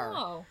star!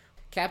 Oh.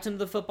 Captain of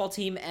the football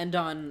team and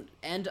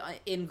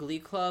in Glee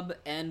Club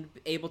and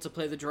able to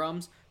play the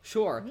drums.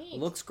 Sure, Neat.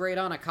 Looks great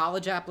on a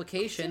college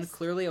application.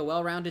 Clearly a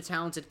well-rounded,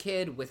 talented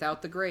kid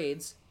without the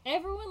grades.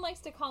 Everyone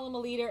likes to call him a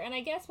leader, and I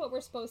guess what we're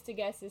supposed to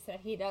guess is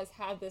that he does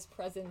have this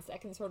presence that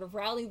can sort of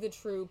rally the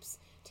troops,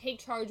 take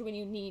charge when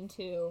you need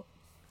to.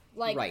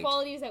 Like, right.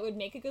 Qualities that would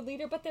make a good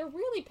leader, but they're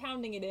really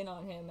pounding it in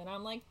on him, and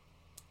I'm like,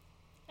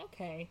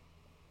 okay.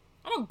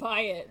 I don't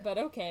buy it, but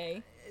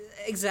okay.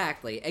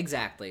 Exactly.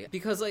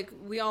 Because, like,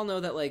 we all know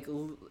that, like,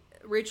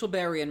 Rachel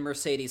Berry and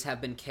Mercedes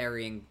have been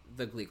carrying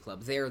the Glee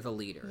Club. They're the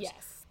leaders.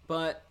 Yes.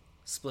 But,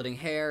 splitting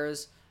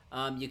hairs,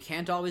 you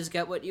can't always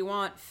get what you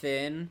want,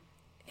 Finn.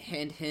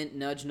 Hint, hint,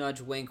 nudge,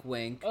 nudge, wink,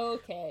 wink.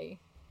 Okay.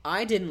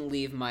 I didn't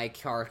leave my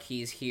car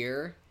keys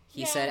here,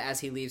 he said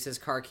as he leaves his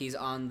car keys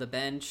on the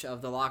bench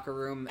of the locker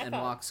room and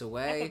walks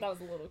away. I thought that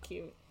was a little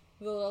cute.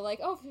 A little like,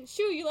 oh,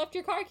 shoo, you left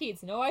your car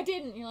keys. No, I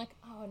didn't. And you're like,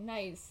 oh,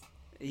 nice.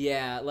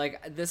 Yeah,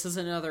 like, this is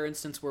another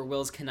instance where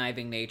Will's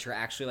conniving nature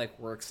actually, like,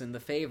 works in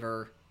the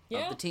favor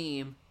of the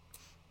team.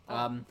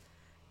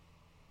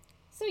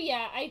 So,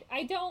 yeah,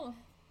 I don't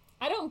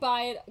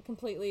buy it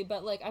completely,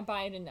 but, like, I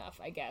buy it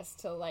enough, I guess,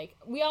 to, like...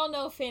 We all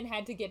know Finn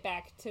had to get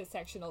back to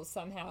sectionals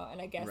somehow,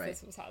 and I guess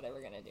this was how they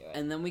were going to do it.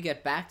 And then we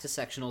get back to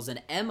sectionals,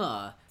 and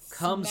Emma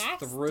comes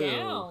through.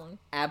 Down.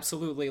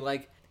 Absolutely,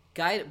 like,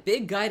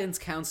 big guidance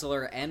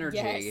counselor energy.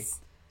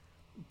 Yes.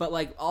 But,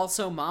 like,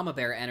 also Mama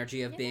Bear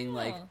energy of being,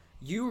 like...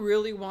 You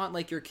really want,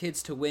 like, your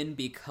kids to win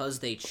because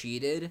they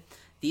cheated?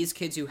 These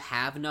kids who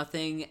have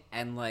nothing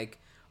and, like,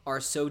 are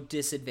so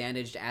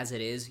disadvantaged as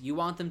it is, you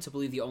want them to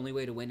believe the only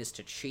way to win is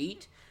to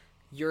cheat?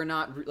 You're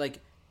not, like,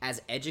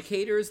 as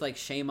educators, like,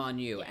 shame on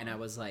you. Yeah. And I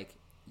was like,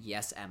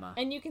 yes, Emma.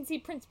 And you can see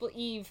Principal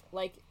Eve,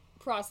 like,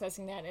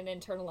 processing that and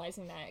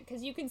internalizing that.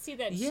 Because you can see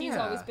that she's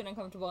always been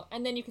uncomfortable.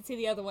 And then you can see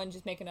the other one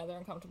just make another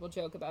uncomfortable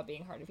joke about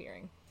being hard of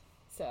hearing.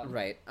 So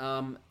right.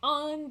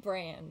 On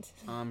brand.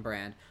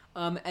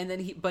 And then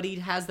he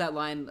has that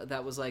line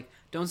that was like,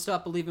 "Don't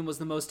Stop Believing" was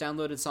the most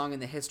downloaded song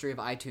in the history of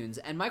iTunes.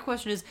 And my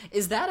question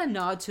is that a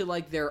nod to,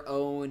 like, their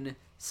own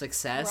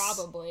success?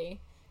 Probably.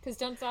 Because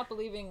 "Don't Stop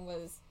Believing"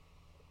 was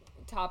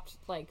topped,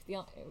 like,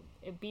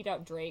 it beat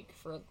out Drake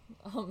for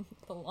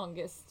the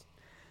longest,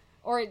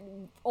 or it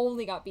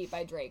only got beat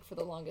by Drake for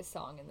the longest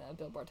song in the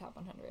Billboard Top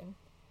 100.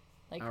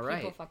 Like,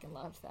 people fucking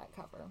loved that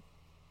cover.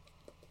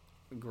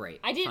 Great.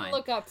 I didn't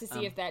look up to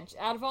see if that...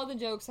 Out of all the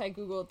jokes I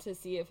Googled to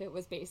see if it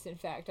was based in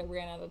fact, I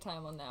ran out of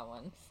time on that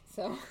one.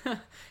 So...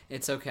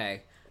 It's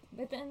okay.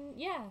 But then,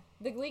 yeah.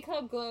 The Glee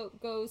Club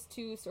goes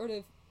to sort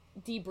of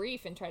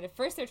debrief and try to...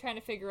 First, they're trying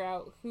to figure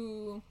out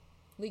who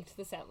leaked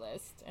the set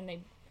list. And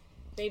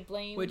they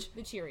blame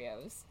the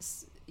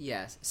Cheerios.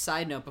 Yes.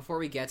 Side note, before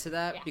we get to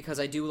that, because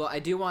I do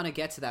want to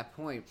get to that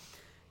point...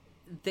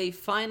 They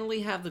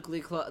finally have the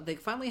Glee Club... They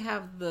finally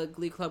have the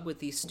Glee Club with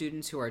these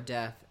students who are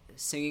deaf...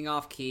 singing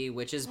off key,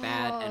 which is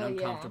bad and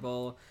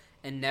uncomfortable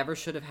and never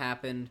should have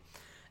happened.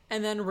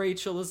 And then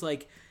Rachel is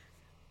like,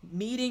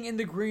 meeting in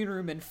the green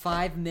room in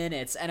 5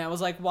 minutes, and I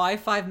was like, why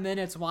 5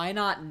 minutes? Why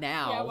not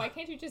now? Yeah, why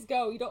can't you just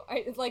go?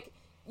 It's like,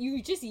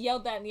 you just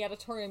yelled that in the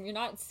auditorium. You're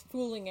not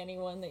fooling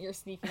anyone that you're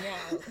sneaking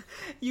out.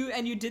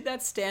 You did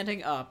that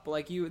standing up.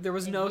 Like, there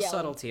was no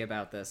subtlety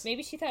about this.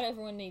 Maybe she thought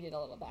everyone needed a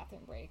little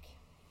bathroom break.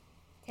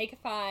 Take a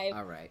 5.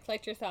 All right.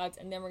 Collect your thoughts,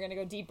 and then we're gonna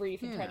go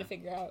debrief and try to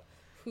figure out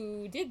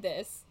who did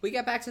this. We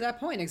get back to that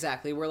point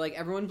exactly where, like,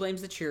 everyone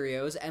blames the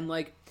Cheerios, and,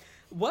 like,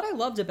 what I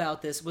loved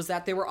about this was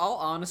that they were all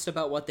honest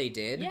about what they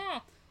did.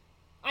 Yeah.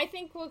 I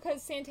think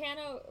because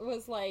Santana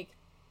was like,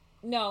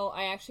 no,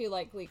 I actually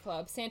like Glee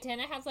Club.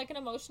 Santana has, like, an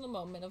emotional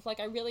moment of, like,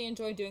 I really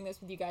enjoyed doing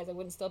this with you guys. I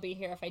wouldn't still be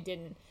here if I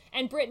didn't.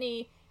 And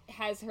Brittany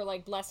has her,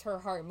 like, bless her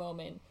heart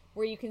moment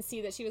where you can see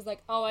that she was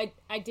like, oh,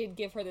 I did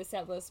give her the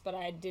set list, but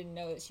I didn't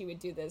know that she would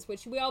do this,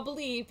 which we all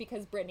believe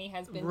because Brittany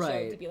has been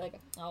shown to be like,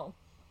 oh,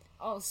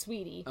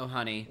 sweetie. Oh,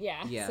 honey.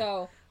 Yeah.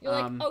 So you're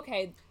like,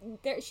 okay,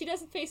 she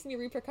doesn't face any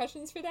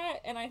repercussions for that,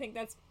 and I think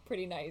that's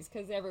pretty nice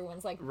because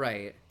everyone's like,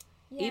 right.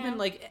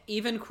 Yeah.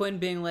 Even Quinn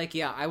being like,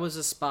 yeah, I was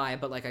a spy,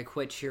 but, like, I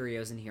quit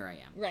Cheerios and here I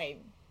am.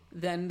 Right.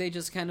 Then they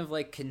just kind of,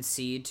 like,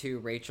 concede to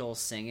Rachel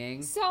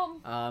singing.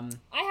 So I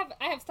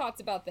have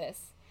thoughts about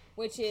this,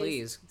 which is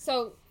please.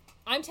 So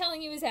I'm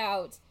Telling You is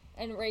out,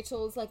 and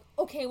Rachel is like,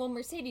 okay, well,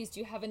 Mercedes, do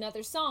you have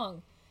another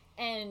song?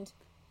 And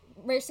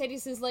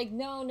Mercedes is like,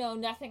 no,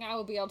 nothing I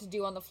will be able to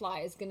do on the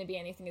fly is going to be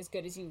anything as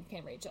good as you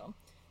can, Rachel.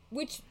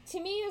 Which, to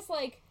me, is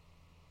like,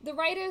 the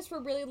writers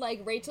were really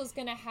like, Rachel's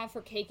going to have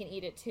her cake and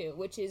eat it too,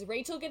 which is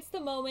Rachel gets the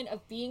moment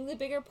of being the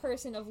bigger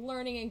person, of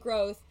learning and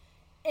growth,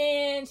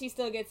 and she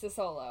still gets the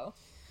solo.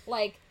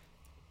 Like,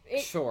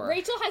 sure.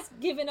 Rachel has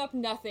given up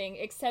nothing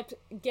except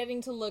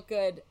getting to look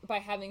good by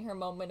having her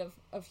moment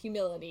of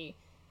humility.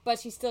 but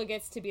she still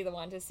gets to be the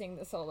one to sing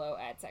the solo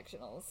at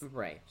sectionals.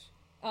 Right.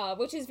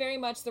 Which is very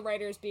much the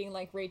writers being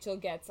like, Rachel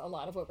gets a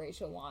lot of what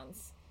Rachel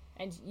wants,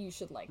 and you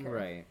should like her.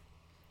 Right.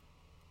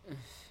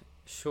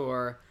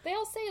 Sure. They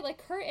all say,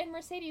 like, Kurt and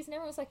Mercedes, and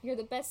everyone's like, you're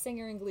the best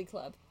singer in Glee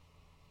Club.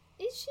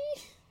 Is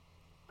she?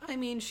 I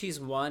mean, she's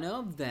one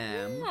of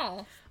them.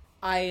 Yeah.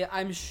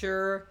 I'm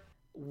sure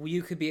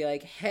you could be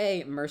like,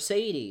 hey,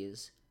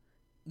 Mercedes,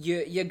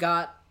 you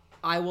got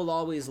I Will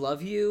Always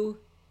Love You,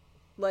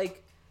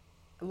 like,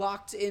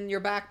 locked in your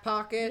back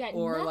pocket,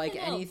 or like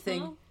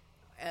anything,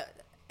 huh?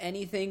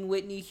 Anything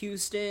Whitney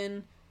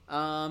Houston,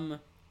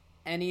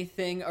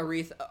 anything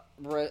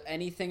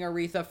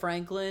Aretha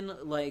Franklin.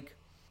 Like,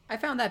 I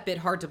found that bit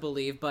hard to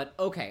believe, but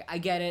okay, I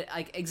get it.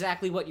 Like,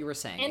 exactly what you were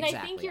saying. And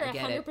exactly. I think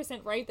you're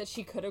 100% right that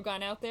she could have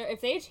gone out there.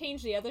 If they had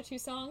changed the other two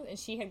songs and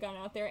she had gone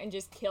out there and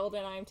just killed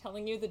it, I'm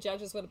telling you, the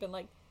judges would have been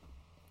like,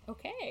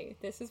 okay,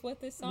 this is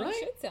what this song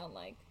should sound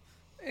like.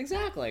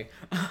 Exactly.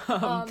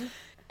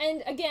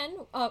 And again,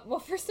 well,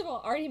 first of all,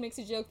 Artie makes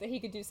a joke that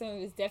he could do some of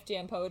his Def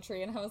Jam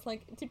poetry, and I was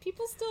like, did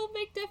people still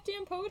make Def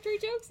Jam poetry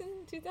jokes in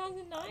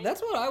 2009? That's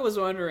what I was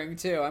wondering,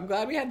 too. I'm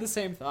glad we had the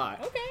same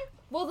thought. Okay.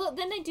 Well,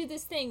 then they do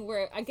this thing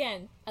where,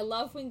 again, I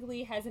love when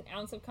Glee has an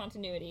ounce of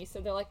continuity, so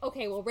they're like,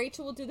 okay, well,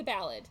 Rachel will do the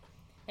ballad.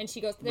 And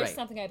she goes, there's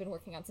something I've been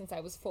working on since I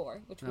was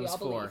 4, which we all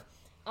believe.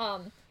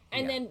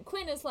 And then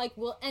Quinn is like,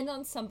 we'll end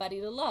on Somebody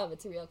to Love.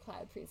 It's a real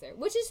cloud freezer,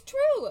 which is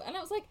true. And I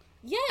was like,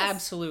 yes.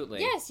 Absolutely.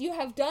 Yes, you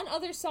have done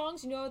other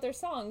songs, you know other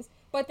songs.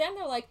 But then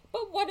they're like,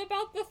 but what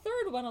about the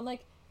third one? I'm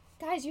like,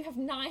 guys, you have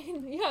 11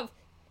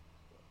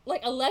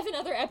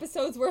 other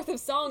episodes worth of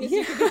songs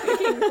you could be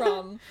picking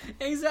from.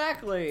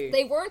 Exactly.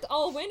 They weren't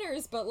all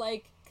winners, but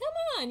like, come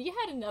on, you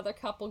had another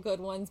couple good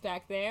ones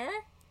back there.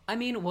 I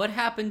mean, what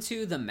happened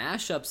to the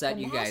mashups that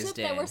you guys did?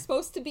 The mashup that were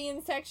supposed to be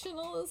in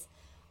sectionals.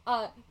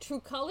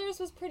 True Colors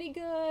was pretty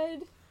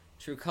good.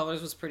 True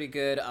Colors was pretty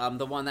good.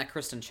 The one that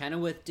Kristen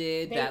Chenoweth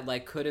did that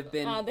like could have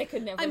been. They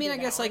could never. I mean, I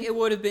guess like it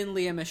would have been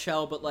Leah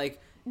Michele, but like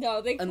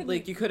no, they couldn't.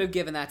 Like you could have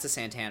given that to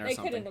Santana or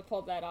something. They couldn't have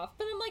pulled that off.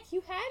 But I'm like,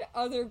 you had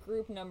other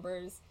group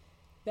numbers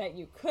that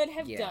you could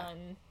have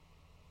done,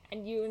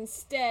 and you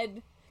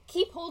instead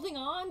keep holding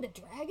on. The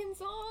Dragon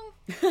song.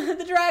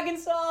 The Dragon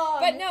song.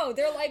 But no,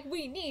 they're like,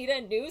 we need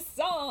a new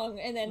song,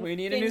 and then we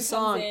need Finn a new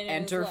song.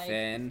 Enter like,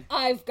 Finn.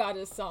 I've got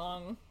a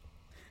song.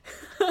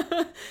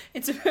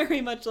 It's very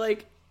much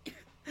like,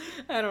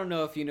 I don't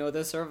know if you know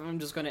this or if I'm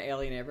just going to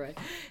alienate everybody.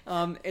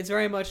 It's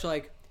very much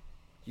like,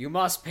 you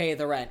must pay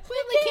the rent. Well,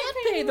 they can't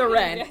pay the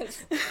rent.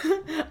 Yes.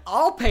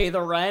 I'll pay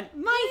the rent.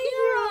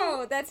 My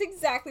hero. That's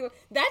exactly what.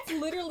 That's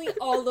literally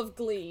all of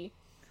Glee.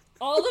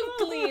 All of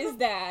Glee is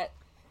that.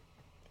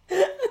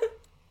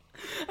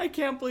 I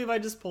can't believe I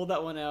just pulled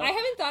that one out. I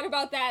haven't thought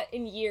about that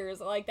in years.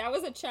 Like, that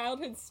was a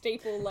childhood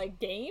staple, like,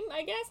 game,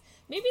 I guess.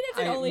 Maybe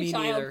that's an only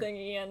child thing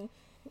again.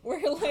 Where,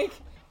 like,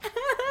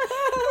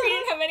 we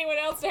didn't have anyone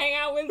else to hang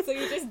out with, so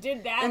you just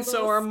did that. And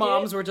so our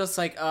moms were just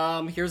like,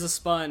 here's a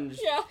sponge.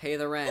 Yeah. Pay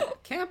the rent.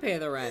 Can't pay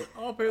the rent.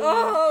 I'll pay the rent.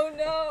 Oh,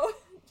 no.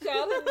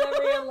 Childhood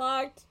memory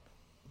unlocked.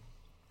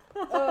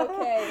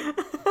 Okay.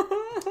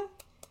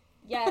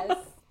 Yes.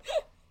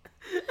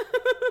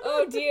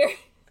 Oh, dear.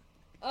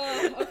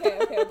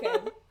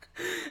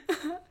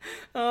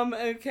 Okay.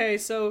 Okay,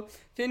 so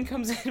Finn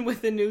comes in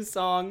with a new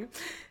song,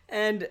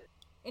 and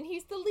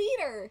he's the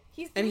leader.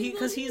 He's the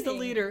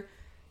leader.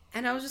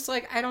 And I was just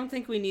like, I don't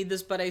think we need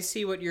this, but I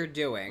see what you're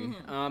doing.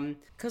 Mm-hmm.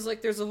 Cause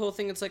like there's a whole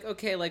thing. It's like,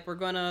 okay, like we're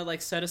gonna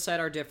like set aside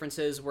our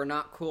differences. We're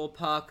not cool,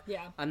 Puck.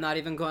 Yeah. I'm not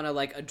even gonna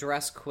like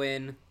address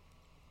Quinn.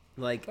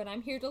 Like, but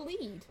I'm here to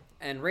lead.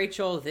 And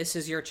Rachel, this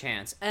is your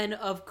chance. And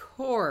of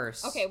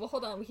course. Okay, well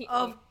hold on.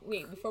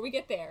 Wait, before we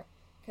get there,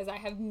 because I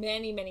have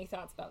many, many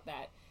thoughts about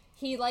that.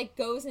 He like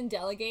goes and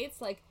delegates.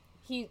 Like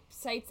he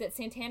cites that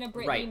Santana,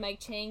 Brittany,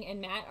 Mike Chang,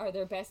 and Matt are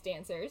their best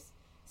dancers.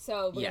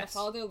 So we're gonna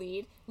follow their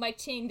lead. Mike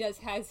Chang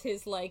has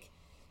his like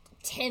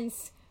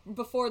tense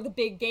before the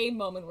big game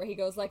moment where he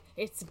goes like,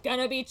 "It's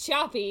gonna be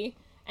choppy,"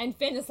 and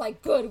Finn is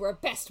like, "Good, we're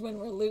best when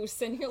we're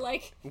loose," and you're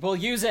like, "We'll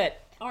use it."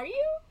 Are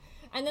you?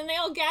 And then they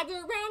all gather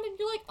around, and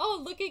you're like,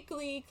 "Oh, look at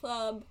Glee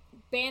Club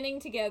banding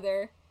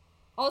together."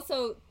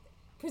 Also,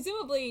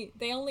 presumably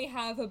they only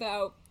have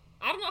about,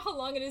 I don't know how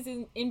long it is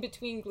in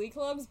between Glee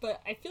Clubs, but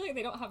I feel like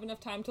they don't have enough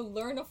time to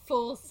learn a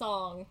full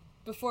song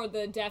before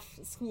the deaf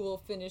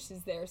school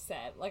finishes their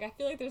set. Like, I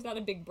feel like there's not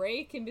a big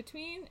break in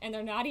between, and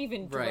they're not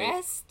even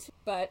dressed,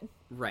 but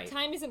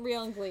time isn't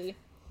real in Glee.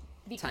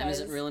 Time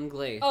isn't real in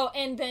Glee. Oh,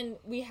 and then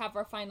we have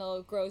our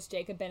final gross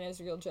Jacob Ben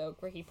Israel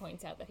joke where he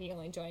points out that he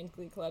only joined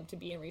Glee Club to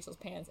be in Rachel's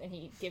pants, and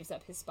he gives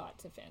up his spot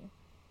to Finn.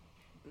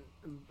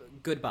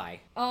 Goodbye.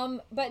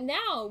 But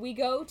now we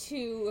go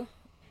to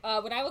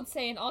what I would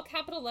say in all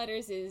capital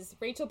letters is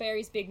Rachel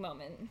Berry's big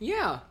moment.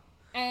 Yeah.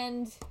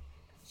 And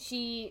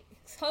she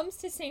comes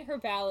to sing her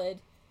ballad,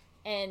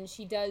 and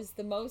she does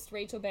the most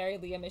Rachel Berry,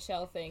 Leah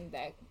Michele thing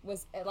that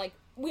was, like,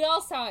 we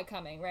all saw it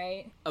coming,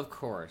 right? Of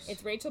course.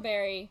 It's Rachel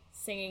Berry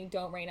singing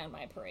Don't Rain on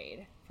My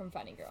Parade from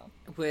Funny Girl.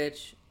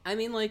 Which, I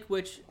mean, like,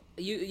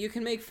 you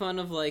can make fun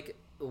of, like,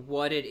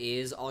 what it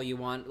is all you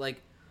want.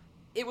 Like,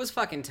 it was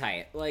fucking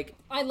tight. Like,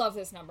 I love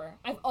this number.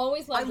 I've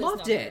always loved this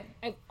number. It.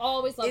 I've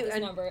always loved this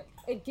number.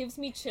 It gives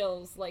me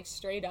chills, like,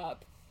 straight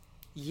up.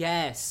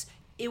 Yes.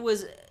 It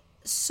was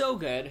so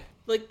good.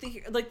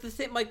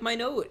 Like, my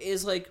note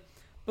is, like,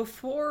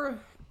 before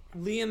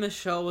Lea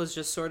Michele was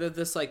just sort of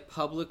this, like,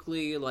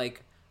 publicly,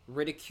 like,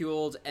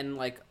 ridiculed and,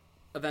 like,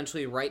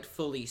 eventually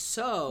rightfully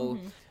so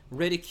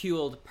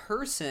ridiculed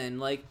person,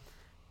 like,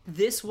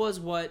 this was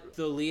what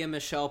the Lea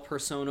Michele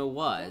persona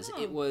was.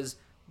 Yeah. It was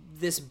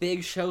this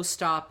big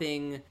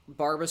show-stopping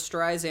Barbra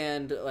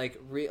Streisand, like,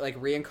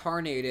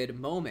 reincarnated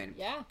moment.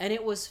 Yeah. And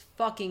it was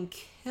fucking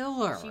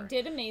killer. She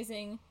did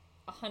amazing.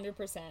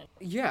 100%.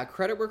 Yeah,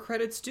 credit where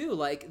credit's due.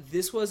 Like,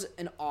 this was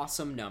an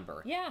awesome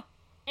number. Yeah.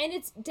 And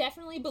it's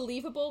definitely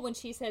believable when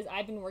she says,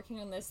 I've been working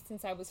on this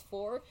since I was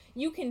 4.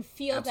 You can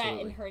feel that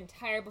in her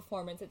entire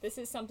performance, that this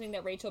is something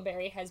that Rachel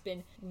Berry has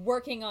been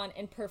working on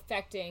and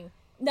perfecting.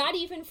 Not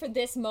even for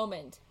this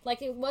moment.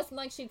 Like, it wasn't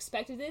like she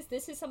expected this.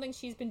 This is something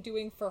she's been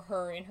doing for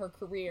her in her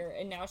career,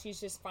 and now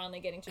she's just finally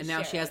getting to share it. And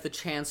now she has the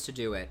chance to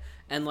do it.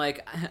 And,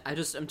 like,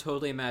 I'm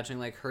totally imagining,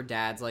 like, her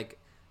dad's, like,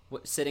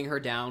 sitting her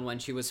down when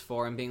she was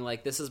 4 and being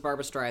like, this is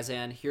Barbra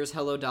Streisand, here's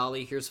Hello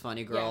Dolly, here's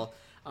Funny Girl.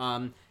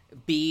 Yeah.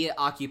 Be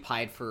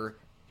occupied for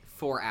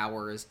 4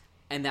 hours,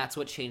 and that's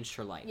what changed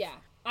her life. Yeah.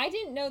 I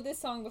didn't know this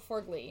song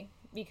before Glee,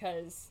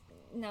 because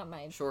not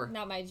my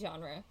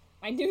genre.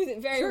 I knew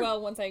that very well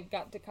once I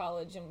got to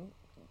college and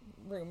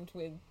roomed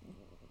with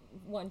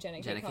one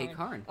Jenna K.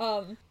 Karn.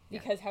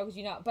 Because how could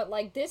you not? But,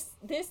 like, this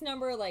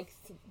number, like,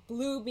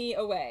 blew me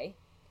away.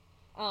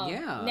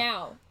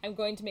 Now, I'm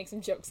going to make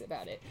some jokes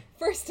about it.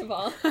 First of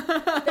all,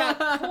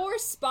 that poor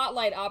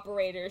spotlight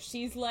operator,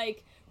 she's,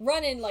 like,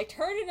 running, like,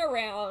 turning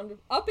around,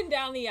 up and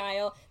down the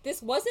aisle.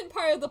 This wasn't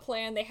part of the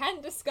plan. They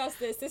hadn't discussed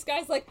this. This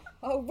guy's like,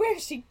 oh,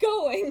 where's she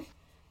going?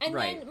 And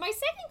then my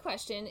second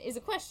question is a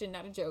question,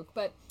 not a joke,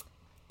 but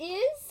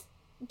is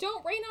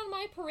Don't Rain on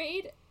My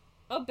Parade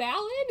a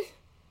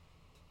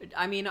ballad?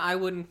 I mean, I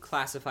wouldn't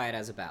classify it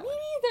as a ballad. Me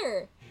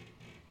neither.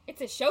 It's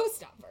a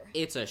showstopper.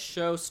 It's a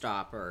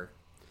showstopper.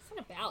 It's not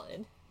a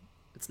ballad.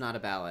 It's not a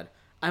ballad.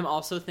 I'm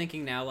also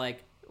thinking now,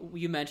 like,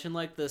 you mentioned,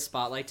 like, the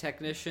spotlight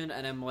technician,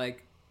 and I'm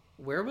like,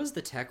 where was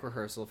the tech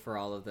rehearsal for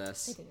all of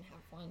this? They didn't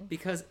have one.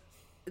 Because,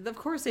 of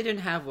course they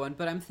didn't have one,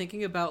 but I'm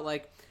thinking about,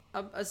 like,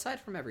 aside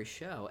from every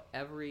show,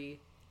 every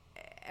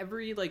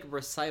like,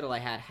 recital I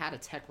had a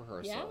tech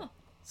rehearsal. Yeah.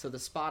 So the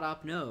spot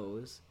op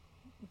knows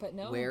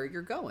where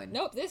you're going.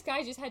 Nope, this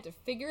guy just had to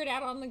figure it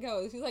out on the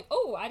go. He's like,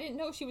 oh, I didn't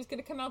know she was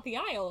going to come out the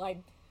aisle.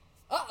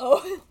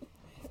 Uh-oh.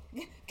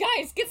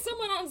 Guys, get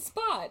someone on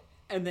spot.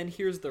 And then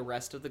here's the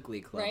rest of the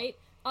Glee Club. Right?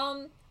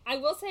 I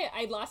will say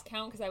I lost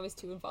count because I was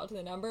too involved in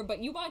the number, but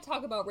you want to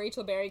talk about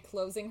Rachel Berry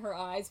closing her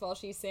eyes while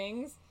she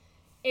sings?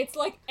 It's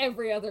like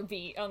every other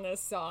beat on this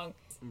song.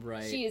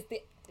 Right. She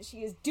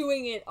is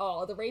doing it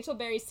all. The Rachel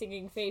Berry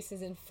singing face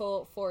is in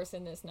full force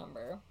in this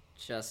number.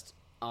 Just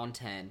on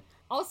 10.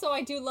 Also,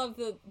 I do love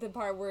the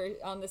part where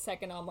on the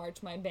second I'll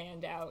March My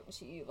Band Out,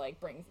 she, like,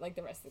 brings, like,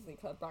 the rest of the Glee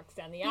Club rocks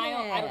down the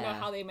aisle. I don't know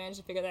how they managed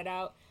to figure that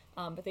out.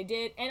 But they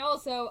did. And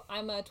also,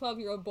 I'm a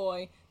 12-year-old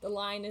boy. The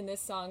line in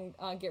this song,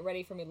 Get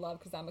Ready For Me, Love,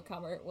 Because I'm a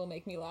Comer, will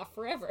make me laugh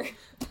forever.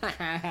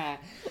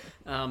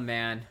 Oh,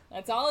 man.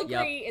 Let's all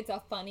agree it's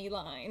a funny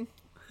line.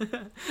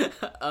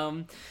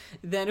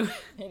 Then...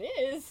 It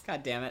is.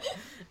 God damn it.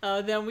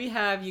 Then we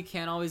have You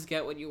Can't Always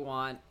Get What You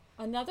Want.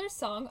 Another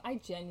song I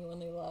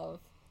genuinely love.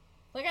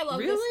 Like, I love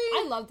this.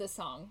 I love this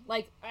song.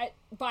 Like,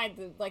 by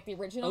the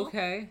original.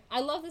 Okay.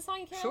 I love this song.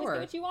 You Can't Always Get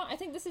What You Want. I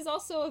think this is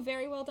also a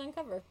very well done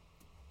cover.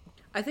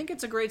 I think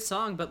it's a great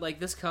song, but, like,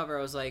 this cover,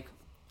 I was like,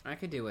 I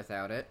could do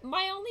without it.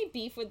 My only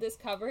beef with this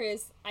cover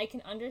is I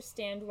can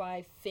understand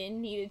why Finn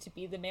needed to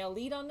be the male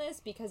lead on this,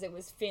 because it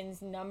was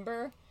Finn's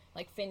number.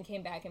 Like, Finn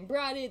came back and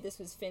brought it. This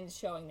was Finn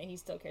showing that he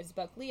still cares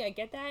about Glee. I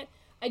get that.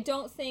 I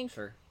don't think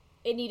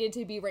it needed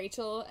to be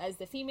Rachel as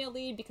the female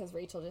lead, because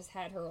Rachel just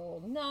had her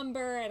old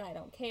number, and I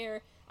don't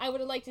care. I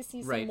would have liked to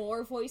see some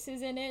more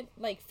voices in it.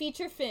 Like,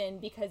 feature Finn,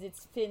 because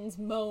it's Finn's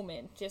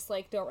moment. Just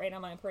like Don't Rain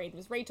on My Parade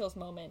was Rachel's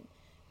moment.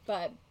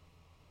 But...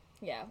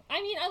 yeah.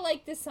 I mean, I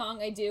like this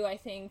song. I do. I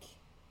think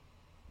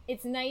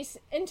it's nice.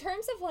 In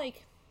terms of,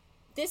 like,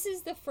 this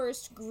is the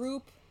first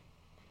group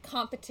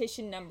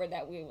competition number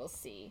that we will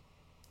see.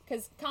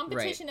 Because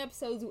competition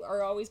episodes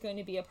are always going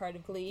to be a part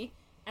of Glee.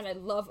 And I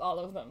love all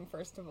of them,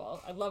 first of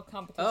all. I love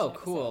competition episodes.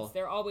 Cool.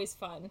 They're always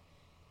fun.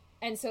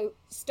 And so,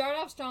 start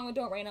off strong with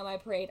Don't Rain on My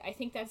Parade. I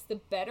think that's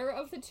the better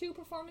of the two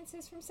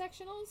performances from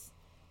sectionals.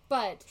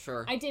 But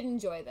I did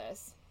enjoy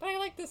this. But I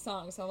like this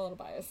song, so I'm a little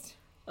biased.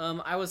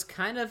 I was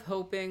kind of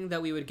hoping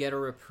that we would get a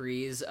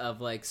reprise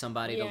of, like,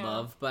 Somebody to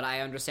Love, but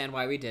I understand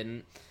why we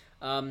didn't.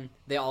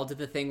 They all did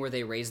the thing where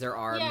they raised their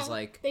arms,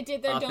 like, they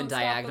did their up Don't and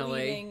Stop diagonally.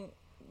 Believing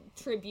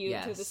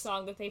tribute to the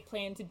song that they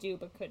planned to do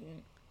but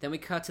couldn't. Then we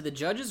cut to the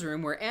judges'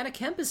 room where Anna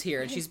Kemp is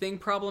here, and she's being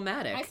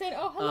problematic. I said,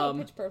 oh, hello,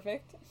 Pitch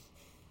Perfect.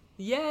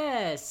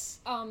 Yes!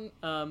 So,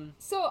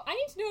 I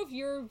need to know if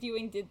your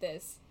viewing did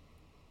this.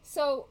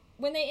 So,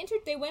 when they entered,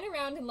 they went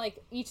around and,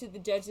 like, each of the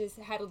judges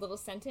had a little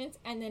sentence,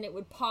 and then it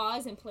would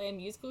pause and play a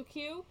musical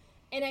cue.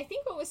 And I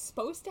think what was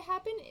supposed to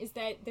happen is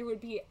that there would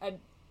be a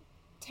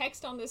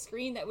text on the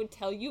screen that would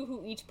tell you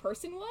who each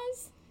person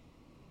was.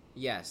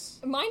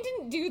 Yes. Mine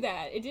didn't do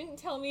that. It didn't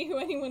tell me who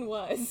anyone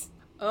was.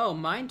 Oh,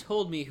 mine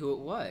told me who it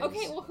was.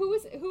 Okay, well, who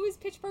is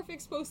Pitch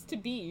Perfect supposed to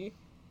be?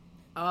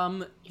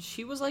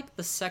 She was, like,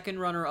 the second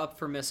runner-up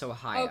for Miss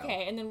Ohio.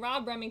 Okay, and then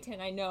Rob Remington,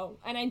 I know.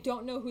 And I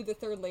don't know who the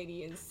third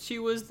lady is. She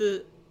was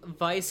the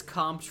vice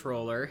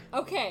comptroller.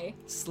 Okay.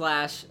 /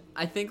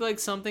 I think, like,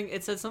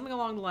 it said something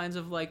along the lines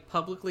of, like,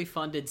 publicly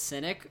funded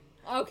cynic.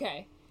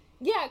 Okay.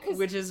 Yeah, because...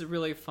 Which is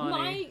really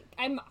funny.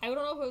 I don't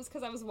know if it was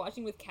because I was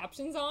watching with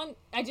captions on.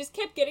 I just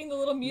kept getting the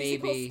little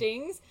musical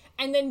stings,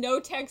 and then no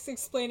text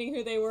explaining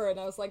who they were, and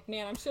I was like,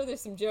 man, I'm sure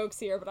there's some jokes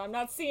here, but I'm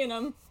not seeing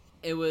them.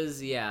 It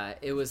was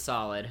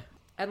solid.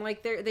 And,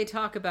 like, they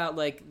talk about,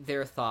 like,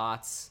 their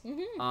thoughts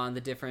on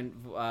the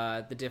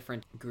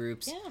different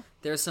groups. Yeah.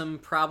 There's some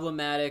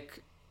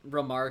problematic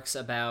remarks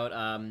about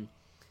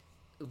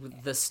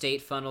the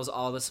state funnels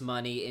all this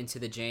money into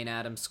the Jane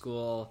Addams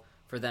School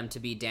for them to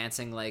be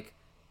dancing, like,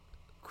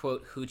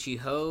 quote, hoochie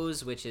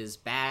hoes, which is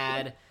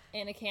bad.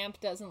 Anna Camp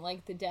doesn't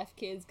like the deaf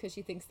kids because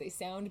she thinks they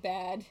sound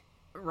bad.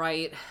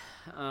 Right.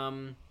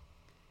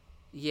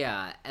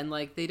 Yeah, and,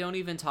 like, they don't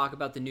even talk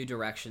about the New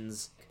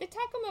Directions. They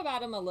talk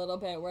about them a little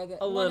bit, where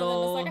one of them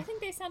was like, I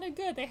think they sounded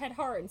good, they had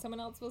heart, and someone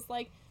else was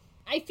like,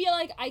 I feel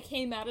like I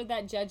came out of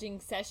that judging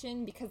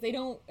session because they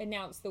don't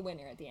announce the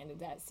winner at the end of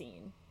that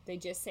scene. They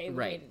just say we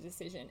made a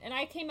decision. And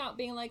I came out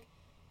being like,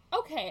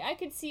 okay, I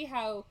could see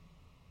how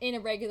in a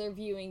regular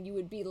viewing you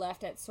would be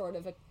left at sort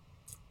of a...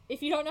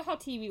 If you don't know how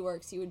TV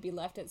works, you would be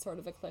left at sort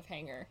of a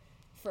cliffhanger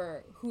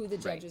for who the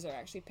judges are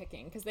actually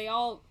picking. Because they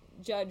all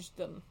judged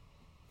them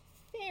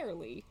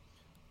fairly.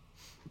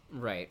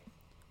 Right.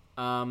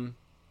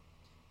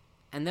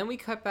 And then we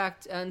cut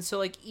back, and so,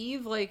 like,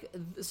 Eve, like,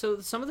 so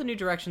some of the New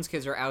Directions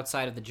kids are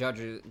outside of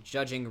the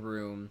judging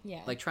room,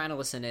 like, trying to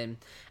listen in.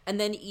 And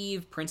then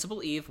Eve,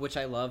 Principal Eve, which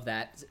I love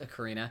that,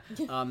 Karina,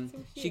 so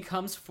she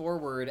comes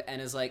forward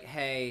and is like,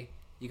 hey,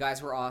 you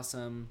guys were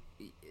awesome.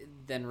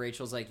 Then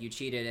Rachel's like, you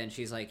cheated, and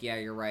she's like, yeah,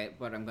 you're right,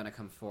 but I'm going to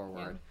come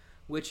forward.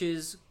 Which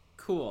is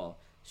cool.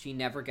 She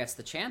never gets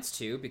the chance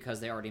to, because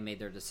they already made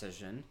their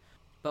decision.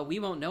 But we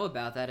won't know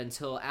about that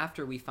until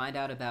after we find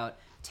out about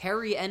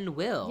Terry and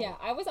Will. Yeah,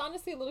 I was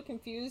honestly a little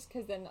confused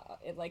because then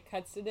it, like,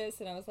 cuts to this,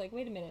 and I was like,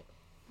 wait a minute.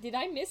 Did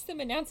I miss them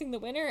announcing the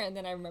winner? And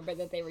then I remembered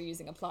that they were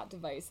using a plot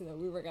device, and that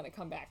we were going to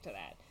come back to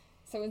that.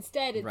 So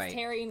instead, it's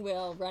Terry and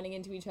Will running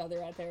into each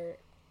other at their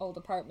old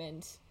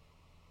apartment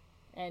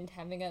and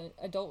having an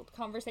adult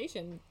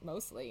conversation,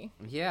 mostly.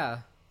 Yeah,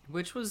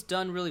 which was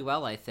done really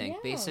well, I think.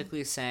 Yeah.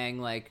 Basically saying,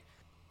 like,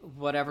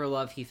 whatever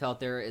love he felt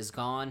there is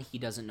gone. He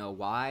doesn't know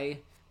why.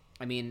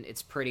 I mean,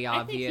 it's pretty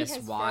obvious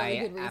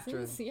why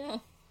after... Yeah.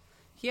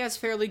 He has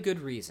fairly good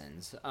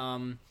reasons.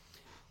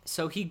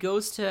 So he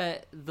goes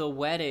to the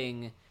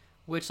wedding,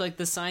 which, like,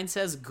 the sign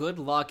says, good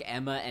luck,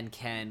 Emma and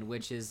Ken,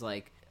 which is,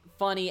 like,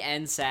 funny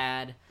and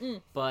sad,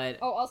 but...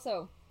 Oh,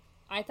 also,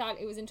 I thought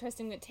it was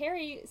interesting that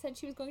Terry said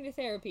she was going to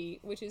therapy,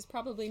 which is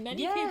probably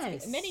many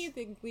of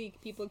the Gleek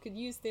people could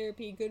use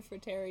therapy. Good for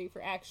Terry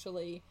for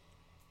actually...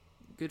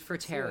 Good for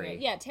Terry.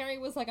 Yeah, Terry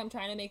was like, I'm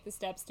trying to make the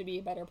steps to be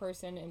a better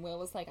person, and Will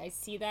was like, I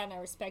see that and I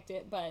respect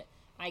it, but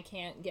I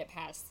can't get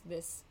past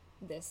this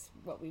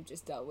what we've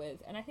just dealt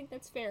with, and I think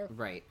that's fair.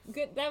 Right.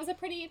 Good. That was a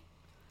pretty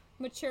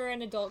mature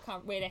and adult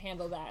way to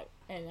handle that,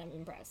 and I'm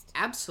impressed.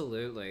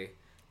 Absolutely.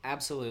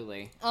 Besides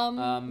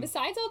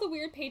all the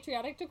weird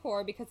patriotic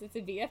decor, because it's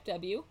a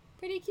VFW,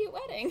 pretty cute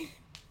wedding.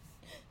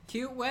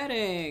 Cute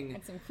wedding.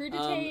 Had some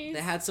crudités.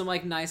 They had some,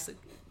 like, nice...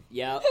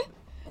 Yep.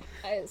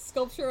 A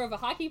sculpture of a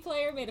hockey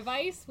player made of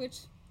ice, which...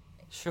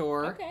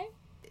 Sure. Okay.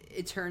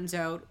 It turns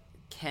out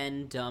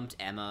Ken dumped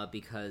Emma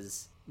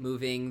because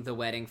moving the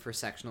wedding for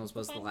sectionals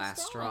was the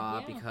last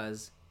straw,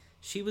 because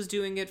she was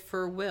doing it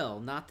for Will,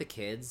 not the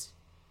kids.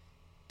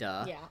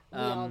 Duh.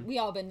 Yeah. We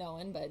all been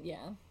knowing, but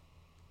yeah.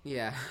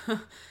 Yeah.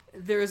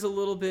 There's a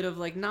little bit of,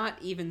 like, not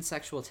even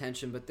sexual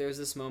tension, but there's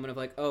this moment of,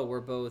 like, oh,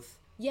 we're both...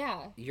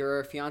 Yeah.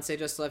 Your fiancé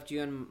just left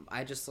you and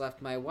I just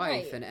left my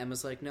wife. Right. And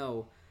Emma's like,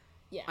 no...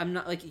 Yeah. I'm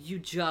not, like, you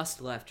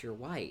just left your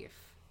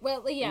wife.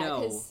 Well, yeah,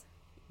 no,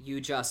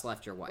 you just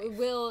left your wife.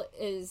 Will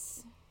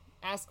is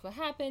asked what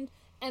happened.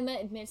 Emma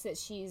admits that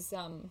she's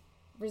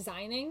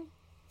resigning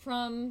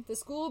from the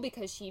school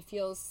because she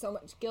feels so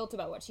much guilt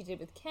about what she did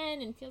with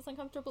Ken and feels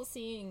uncomfortable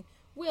seeing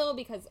Will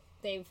because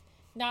they've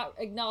not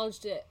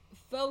acknowledged it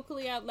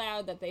vocally out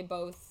loud that they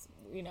both,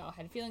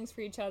 had feelings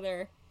for each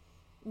other.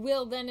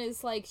 Will then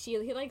is like,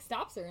 he like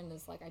stops her and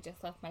is like, I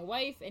just left my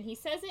wife. And he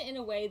says it in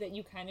a way that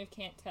you kind of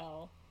can't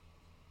tell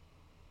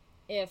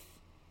if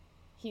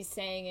he's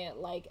saying it,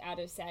 like, out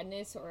of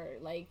sadness or,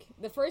 like,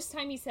 the first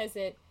time he says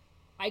it,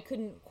 I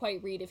couldn't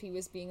quite read if he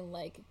was being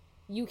like,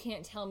 you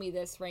can't tell me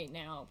this right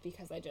now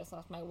because I just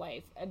lost my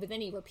wife. But then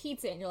he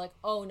repeats it and you're like,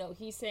 oh no,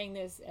 he's saying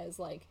this as,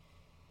 like,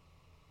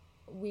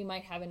 we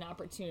might have an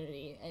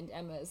opportunity. And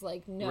Emma is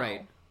like, no,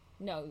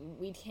 no,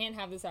 we can't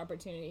have this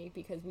opportunity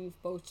because we've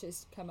both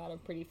just come out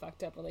of pretty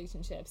fucked up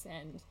relationships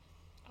and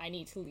I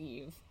need to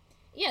leave.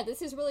 Yeah,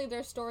 this is really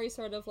their story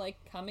sort of like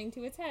coming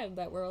to its head,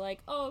 that we're like,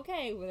 oh,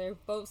 okay, well, they're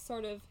both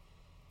sort of,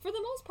 for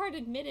the most part,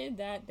 admitted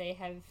that they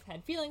have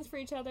had feelings for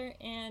each other,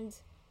 and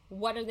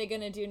what are they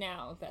gonna do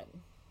now then?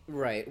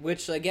 Right,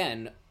 which,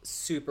 again,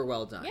 super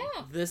well done.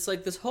 Yeah.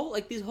 These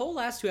whole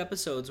last 2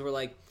 episodes were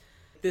like,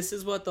 this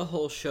is what the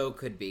whole show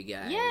could be,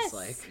 guys. Yes,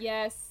 like,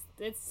 yes.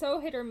 It's so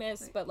hit or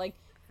miss, but like...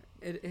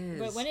 It is.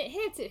 But when it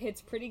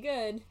hits pretty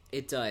good.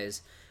 It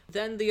does.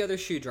 Then the other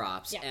shoe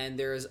drops, and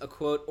there's a,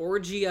 quote,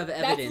 orgy of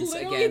That's evidence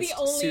literally against the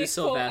only Sue quote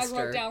Sylvester.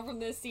 I wrote down from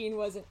this scene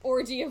was an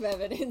orgy of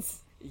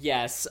evidence.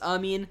 Yes, I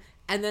mean...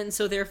 And then,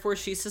 so therefore,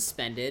 she's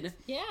suspended.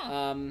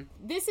 Yeah.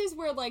 This is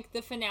where, like,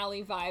 the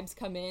finale vibes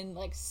come in.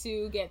 Like,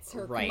 Sue gets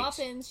her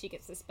comeuppance. She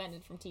gets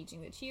suspended from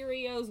teaching the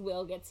Cheerios.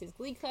 Will gets his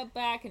Glee Club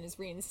back and is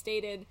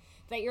reinstated.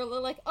 That you're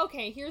like,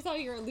 okay, here's all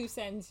your loose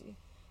ends.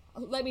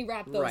 Let me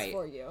wrap those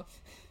for you.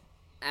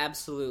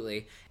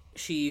 Absolutely.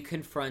 She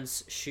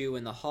confronts Shu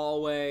in the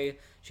hallway.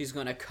 She's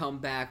going to come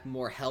back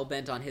more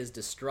hellbent on his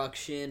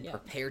destruction,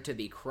 prepared to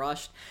be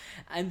crushed.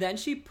 And then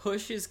she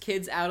pushes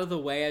kids out of the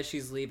way as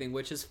she's leaving,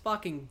 which is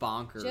fucking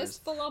bonkers.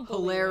 Just full on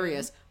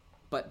hilarious,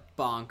 but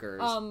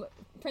bonkers.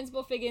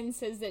 Principal Figgins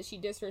says that she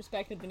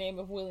disrespected the name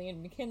of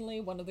William McKinley,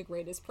 one of the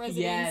greatest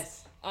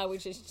presidents. Yes.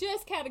 Which is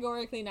just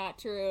categorically not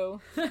true.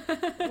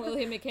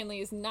 William McKinley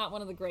is not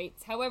one of the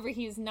greats. However,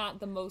 he is not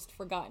the most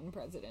forgotten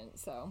president,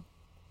 so...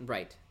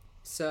 Right.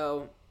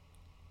 So,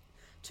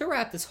 to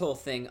wrap this whole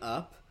thing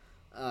up,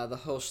 the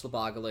whole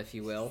shlebagle, if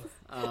you will.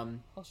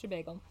 Whole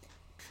shebagel.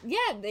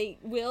 Yeah,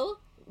 Will,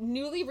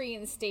 newly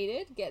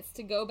reinstated, gets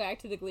to go back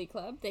to the Glee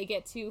Club. They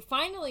get to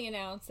finally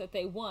announce that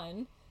they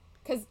won.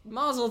 Because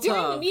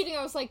during the meeting,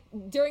 I was like,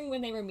 during when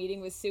they were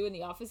meeting with Sue in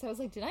the office, I was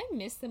like, did I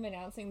miss them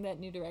announcing that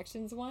New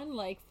Directions won?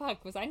 Like,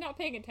 fuck, was I not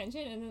paying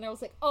attention? And then I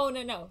was like, oh,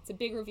 no, it's a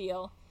big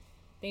reveal.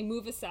 They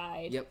move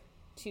aside. Yep.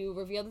 To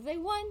reveal that they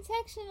won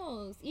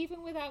sectionals,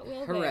 even without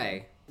Will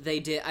Hooray. They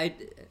did.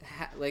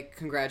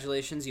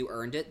 Congratulations, you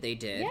earned it. They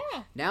did.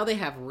 Yeah. Now they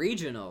have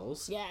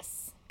regionals.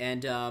 Yes.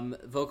 And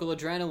Vocal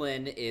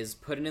Adrenaline is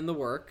putting in the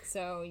work.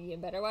 So you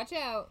better watch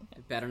out.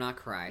 Better not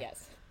cry.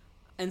 Yes.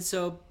 And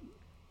so,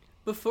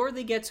 before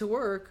they get to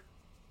work,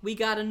 we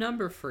got a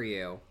number for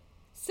you.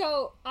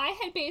 So, I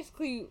had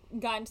basically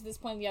gotten to this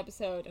point in the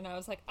episode, and I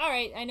was like,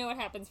 alright, I know what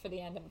happens for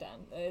the end, I'm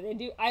done.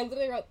 I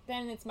literally wrote,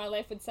 then it's My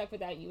Life Would Suck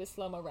Without You with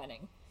slow-mo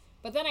running.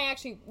 But then I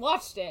actually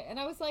watched it, and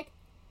I was like,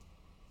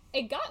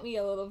 it got me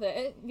a little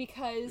bit,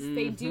 because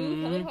they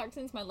do Kelly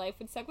Clarkson's My Life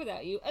Would Suck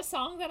Without You, a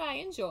song that I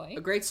enjoy.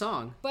 A great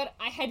song. But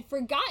I had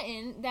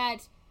forgotten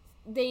that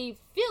they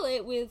fill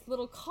it with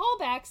little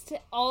callbacks to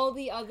all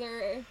the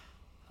other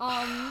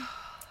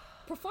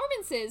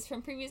performances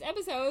from previous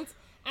episodes,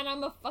 and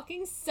I'm a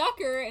fucking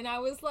sucker, and I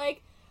was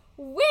like,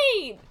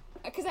 wait!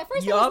 Because at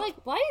first I was like,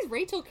 why is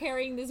Rachel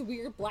carrying this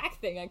weird black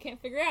thing? I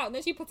can't figure it out. And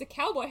then she puts a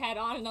cowboy hat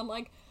on, and I'm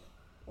like,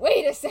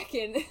 wait a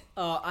second.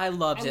 I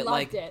loved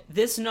it.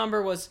 This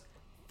number was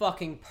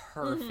fucking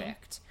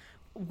perfect.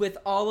 With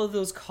all of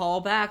those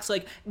callbacks,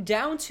 like,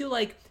 down to,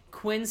 like,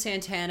 Quinn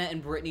Santana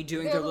and Brittany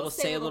doing their little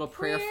Say a Little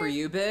Prayer for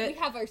You bit.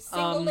 We have our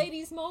single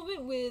ladies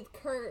moment with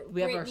Kurt,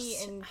 Brittany,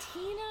 and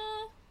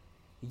Tina.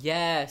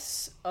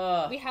 Yes.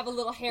 We have a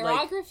little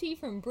hairography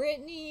from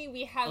Brittany.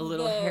 We have a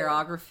little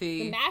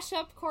hairography. The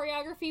mashup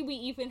choreography. We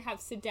even have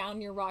Sit Down,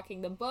 You're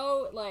Rocking the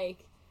Boat.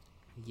 Like,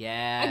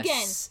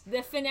 yes. Again,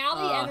 the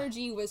finale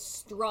energy was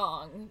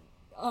strong.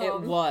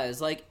 It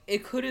was. Like,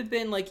 it could have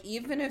been, like,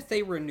 even if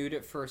they renewed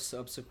it for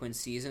subsequent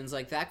seasons,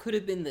 like, that could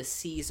have been the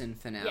season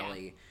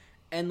finale. Yeah.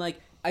 And, like,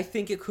 I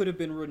think it could have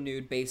been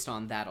renewed based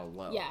on that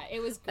alone. Yeah, it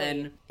was great.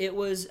 And it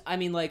was, I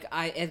mean, like,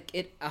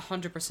 it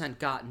 100%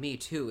 got me,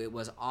 too. It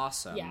was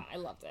awesome. Yeah, I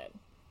loved it.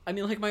 I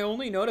mean, like, my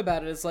only note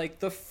about it is, like,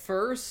 the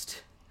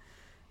first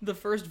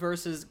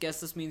verse is, guess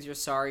this means you're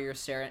sorry,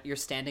 you're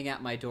standing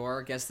at my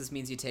door. Guess this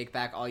means you take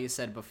back all you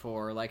said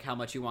before, like, how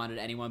much you wanted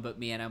anyone but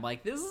me. And I'm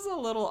like, this is a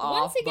little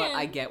off, but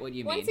I get what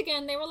you mean. Once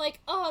again, they were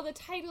like, oh, the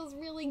title's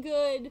really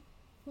good.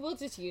 We'll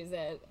just use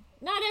it.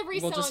 Not every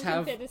song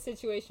can fit the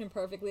situation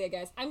perfectly, I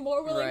guess. I'm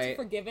more willing to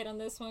forgive it on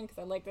this one because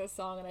I like this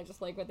song and I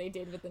just like what they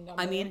did with the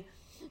number. I mean,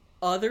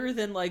 other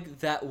than, like,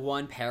 that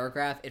one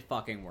paragraph, it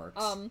fucking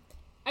works.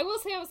 I will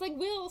say, I was like,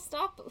 Will,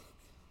 stop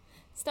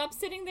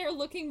sitting there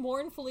looking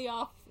mournfully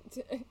off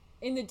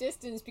in the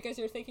distance because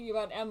you're thinking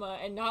about Emma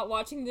and not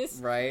watching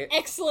this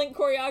excellent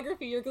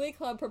choreography your Glee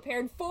Club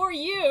prepared for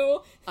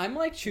you. I'm,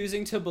 like,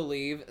 choosing to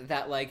believe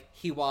that, like,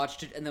 he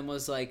watched it and then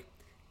was like,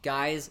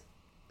 guys,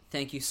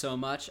 thank you so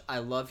much. I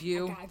love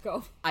you. I gotta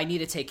go. I need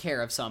to take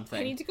care of something.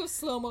 I need to go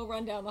slow-mo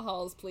run down the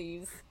halls,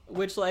 please.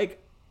 Which, like,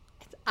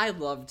 I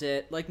loved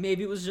it. Like,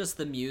 maybe it was just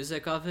the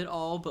music of it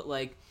all, but,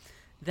 like,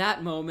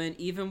 that moment,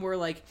 even where,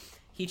 like,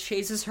 he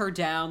chases her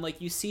down, like,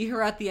 you see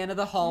her at the end of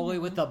the hallway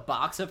with the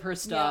box of her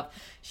stuff.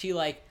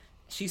 Yeah.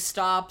 She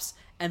stops,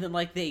 and then,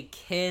 like, they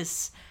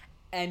kiss,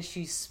 and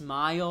she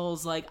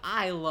smiles. Like,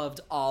 I loved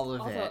all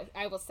of it.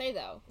 I will say,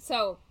 though,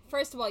 so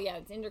first of all, yeah,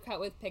 it's intercut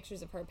with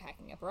pictures of her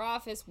packing up her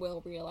office,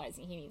 Will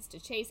realizing he needs to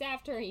chase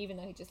after her, even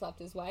though he just left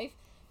his wife.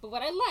 But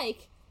what I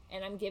like,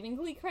 and I'm giving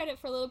Glee credit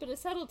for a little bit of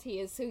subtlety,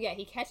 is, so yeah,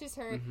 he catches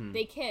her,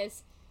 they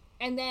kiss,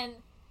 and then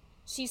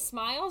she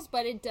smiles,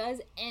 but it does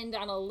end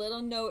on a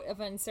little note of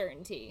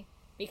uncertainty,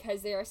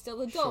 because they are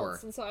still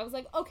adults. And so I was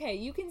like, okay,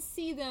 you can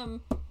see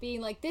them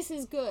being like, this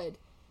is good,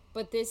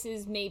 but this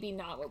is maybe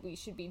not what we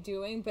should be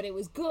doing, but it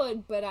was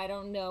good, but I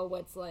don't know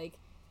what's like,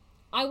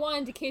 I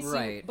wanted to kiss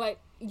you, but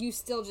you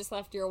still just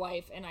left your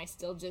wife, and I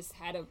still just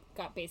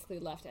got basically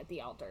left at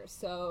the altar,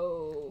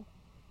 so...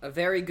 A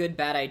very good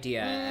bad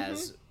idea,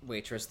 as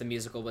Waitress the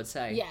Musical would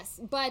say. Yes,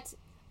 but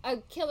a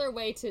killer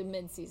way to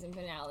mid-season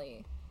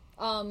finale.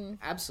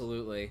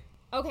 Absolutely.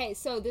 Okay,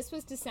 so this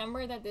was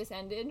December that this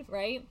ended,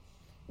 right?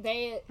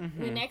 The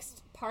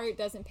next part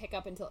doesn't pick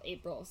up until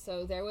April,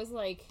 so there was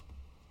like...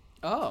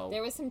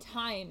 There was some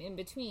time in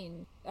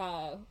between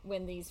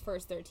when these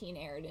first 13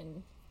 aired,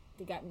 and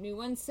they got new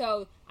ones,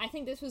 so I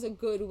think this was a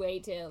good way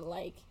to,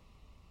 like,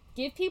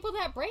 give people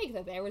that break,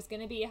 that there was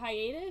going to be a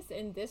hiatus,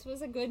 and this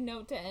was a good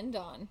note to end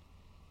on.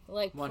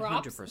 Like, 100%.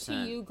 Props to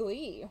you,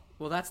 Glee.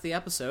 Well, that's the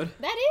episode.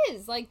 That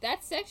is. Like,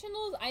 that's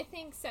Sectionals. I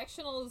think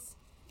Sectionals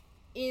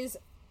is,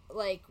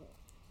 like...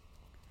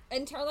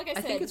 like I said,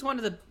 I think it's one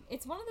of the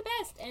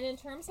best, and in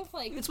terms of,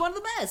 like... It's one of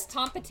the best!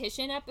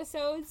 Competition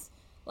episodes...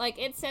 Like,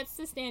 it sets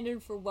the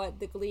standard for what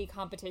the Glee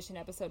competition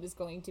episode is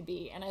going to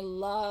be. And I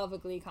love a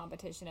Glee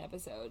competition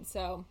episode,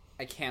 so...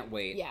 I can't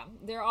wait. Yeah,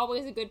 they're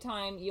always a good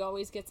time. You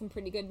always get some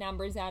pretty good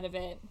numbers out of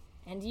it.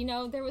 And, you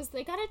know,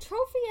 they got a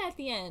trophy at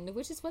the end,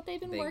 which is what they've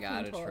been working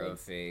towards. They got a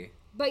trophy.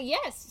 But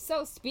yes,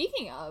 so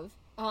speaking of,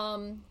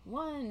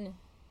 1,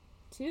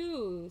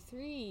 2,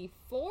 3,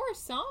 4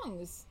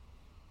 songs.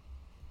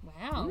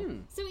 Wow.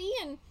 So,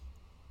 Ian,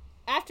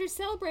 after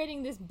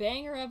celebrating this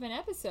banger of an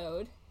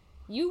episode...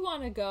 You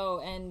want to go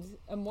and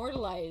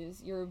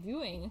immortalize your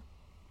viewing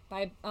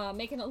by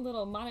making a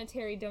little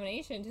monetary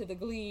donation to the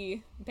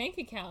Glee bank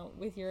account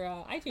with your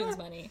iTunes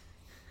money.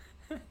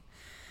 4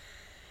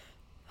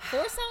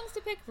 songs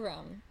to pick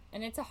from,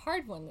 and it's a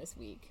hard one this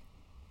week.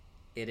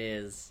 It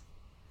is.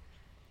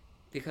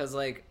 Because,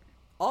 like,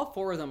 all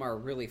 4 of them are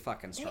really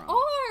fucking strong. They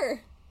are!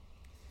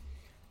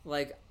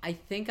 Like, I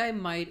think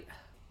I'm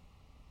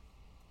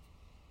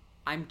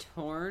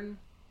torn...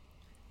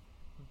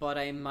 But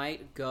I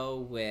might go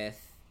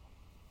with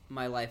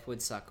My Life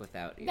Would Suck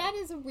Without You. That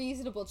is a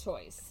reasonable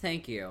choice.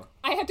 Thank you.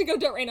 I have to go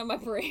Don't Rain on My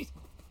Parade.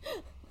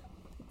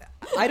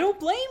 I don't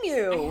blame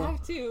you. I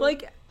have to.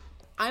 Like,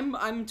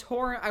 I'm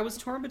torn. I was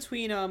torn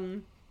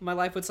between My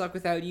Life Would Suck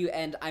Without You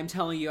and I'm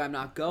Telling You I'm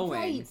Not Going.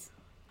 Right.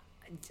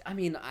 I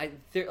mean,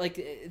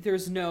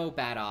 there's no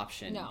bad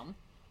option. No.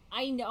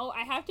 I know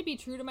I have to be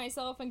true to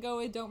myself and go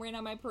with Don't Rain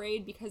on My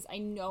Parade because I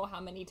know how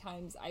many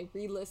times I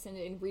re-listened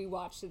and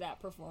re-watched that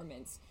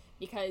performance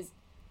because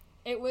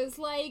it was,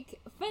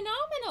 like,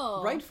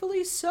 phenomenal.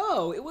 Rightfully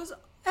so. It was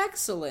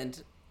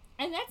excellent.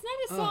 And that's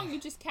not a song you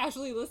just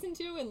casually listen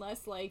to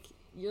unless, like,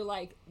 you're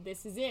like,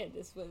 this is it.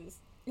 This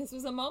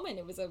was a moment.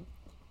 It was a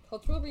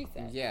cultural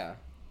reset. Yeah.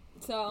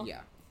 So,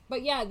 yeah.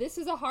 But yeah, this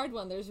is a hard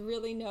one. There's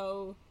really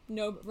no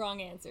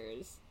wrong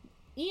answers.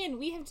 Ian,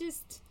 we have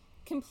just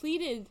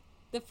completed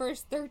the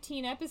first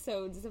 13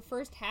 episodes, the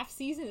first half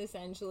season,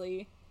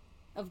 essentially,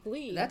 of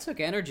Glee. That took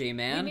energy,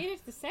 man. We made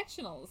it to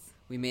sectionals.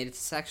 We made it to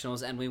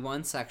sectionals, and we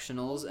won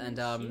sectionals,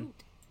 and,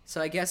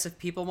 so I guess if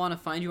people want to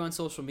find you on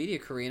social media,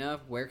 Karina,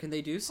 where can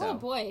they do so? Oh,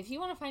 boy. If you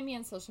want to find me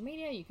on social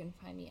media, you can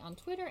find me on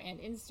Twitter and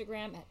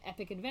Instagram at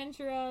Epic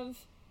Adventure of.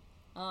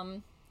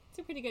 It's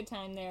a pretty good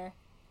time there.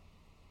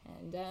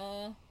 And,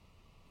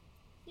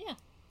 yeah,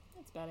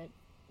 that's about it.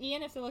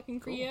 Ian, if they're looking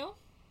for you...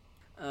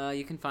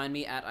 you can find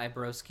me at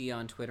Ibroski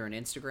on Twitter and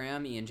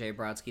Instagram,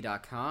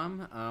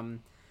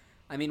 ianjbrodsky.com.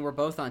 I mean, we're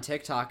both on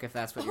TikTok if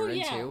that's what you're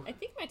into. I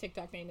think my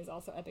TikTok name is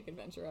also Epic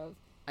Adventure of.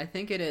 I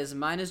think it is.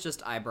 Mine is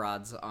just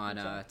iBrods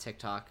on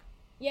TikTok.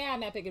 Yeah,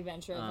 I'm Epic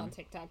Adventure of on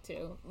TikTok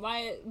too.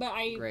 But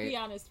be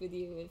honest with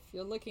you, if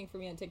you're looking for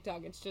me on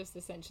TikTok, it's just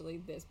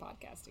essentially this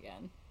podcast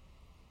again.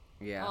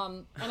 Yeah.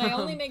 And I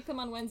only make them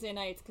on Wednesday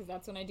nights because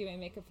that's when I do my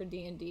makeup for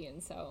D&D,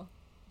 and so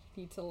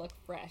you need to look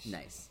fresh.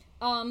 Nice.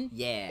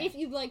 Yeah. If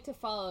you'd like to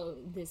follow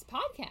this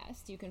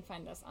podcast, you can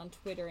find us on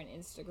Twitter and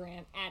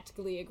Instagram at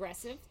Glee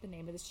Aggressive, the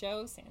name of the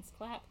show, sans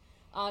clap.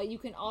 You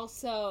can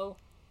also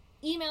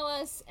email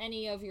us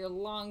any of your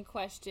long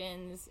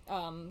questions,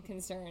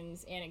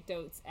 concerns,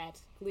 anecdotes at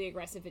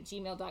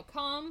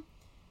gleeaggressive@gmail.com,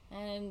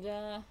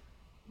 and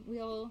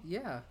we'll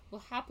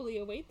happily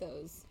await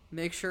those.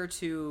 Make sure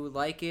to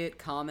like it,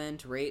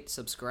 comment, rate,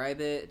 subscribe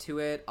to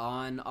it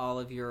on all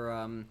of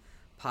your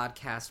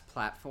podcast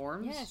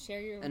platforms. Yeah,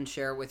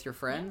 share it with your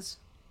friends.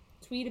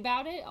 Yeah. Tweet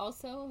about it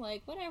also,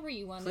 like whatever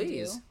you want to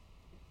do.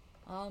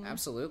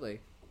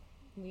 Absolutely.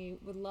 We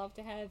would love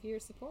to have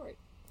your support.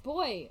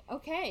 Boy,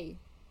 okay.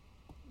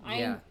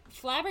 I'm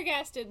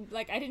flabbergasted.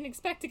 Like, I didn't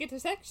expect to get to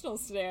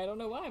sectionals today. I don't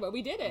know why, but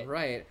we did it.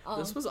 Right.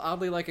 This was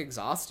oddly, like,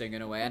 exhausting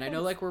in a way. And I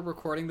know, like, we're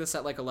recording this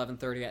at, like,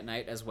 11:30 at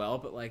night as well,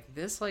 but, like,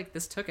 this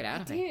took it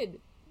out of me. It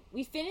did.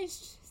 we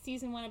finished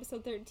Season 1,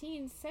 Episode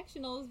 13,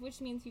 Sectionals,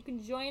 which means you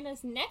can join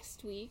us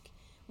next week,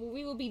 where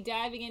we will be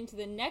diving into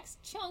the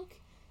next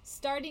chunk,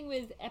 starting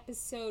with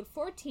Episode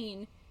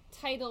 14,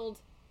 titled...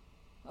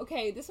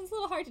 Okay, this one's a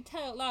little hard to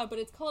tell out loud, but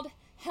it's called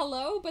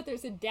Hello, but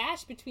there's a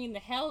dash between the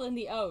hell and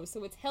the O,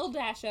 so it's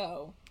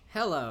Hell-O.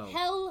 Hello.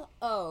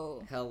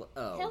 Hell-O.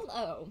 Hell-O.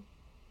 Hell-O.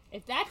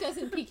 If that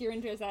doesn't pique your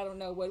interest, I don't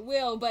know what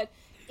will, but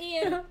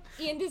Ian,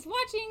 does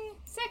watching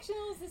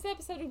Sectionals, this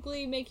episode of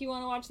Glee, make you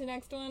want to watch the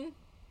next one?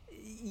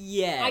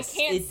 Yes, I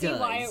can't see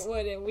why it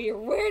wouldn't.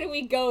 Where do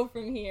we go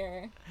from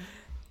here?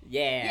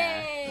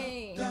 Yeah.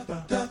 Yay!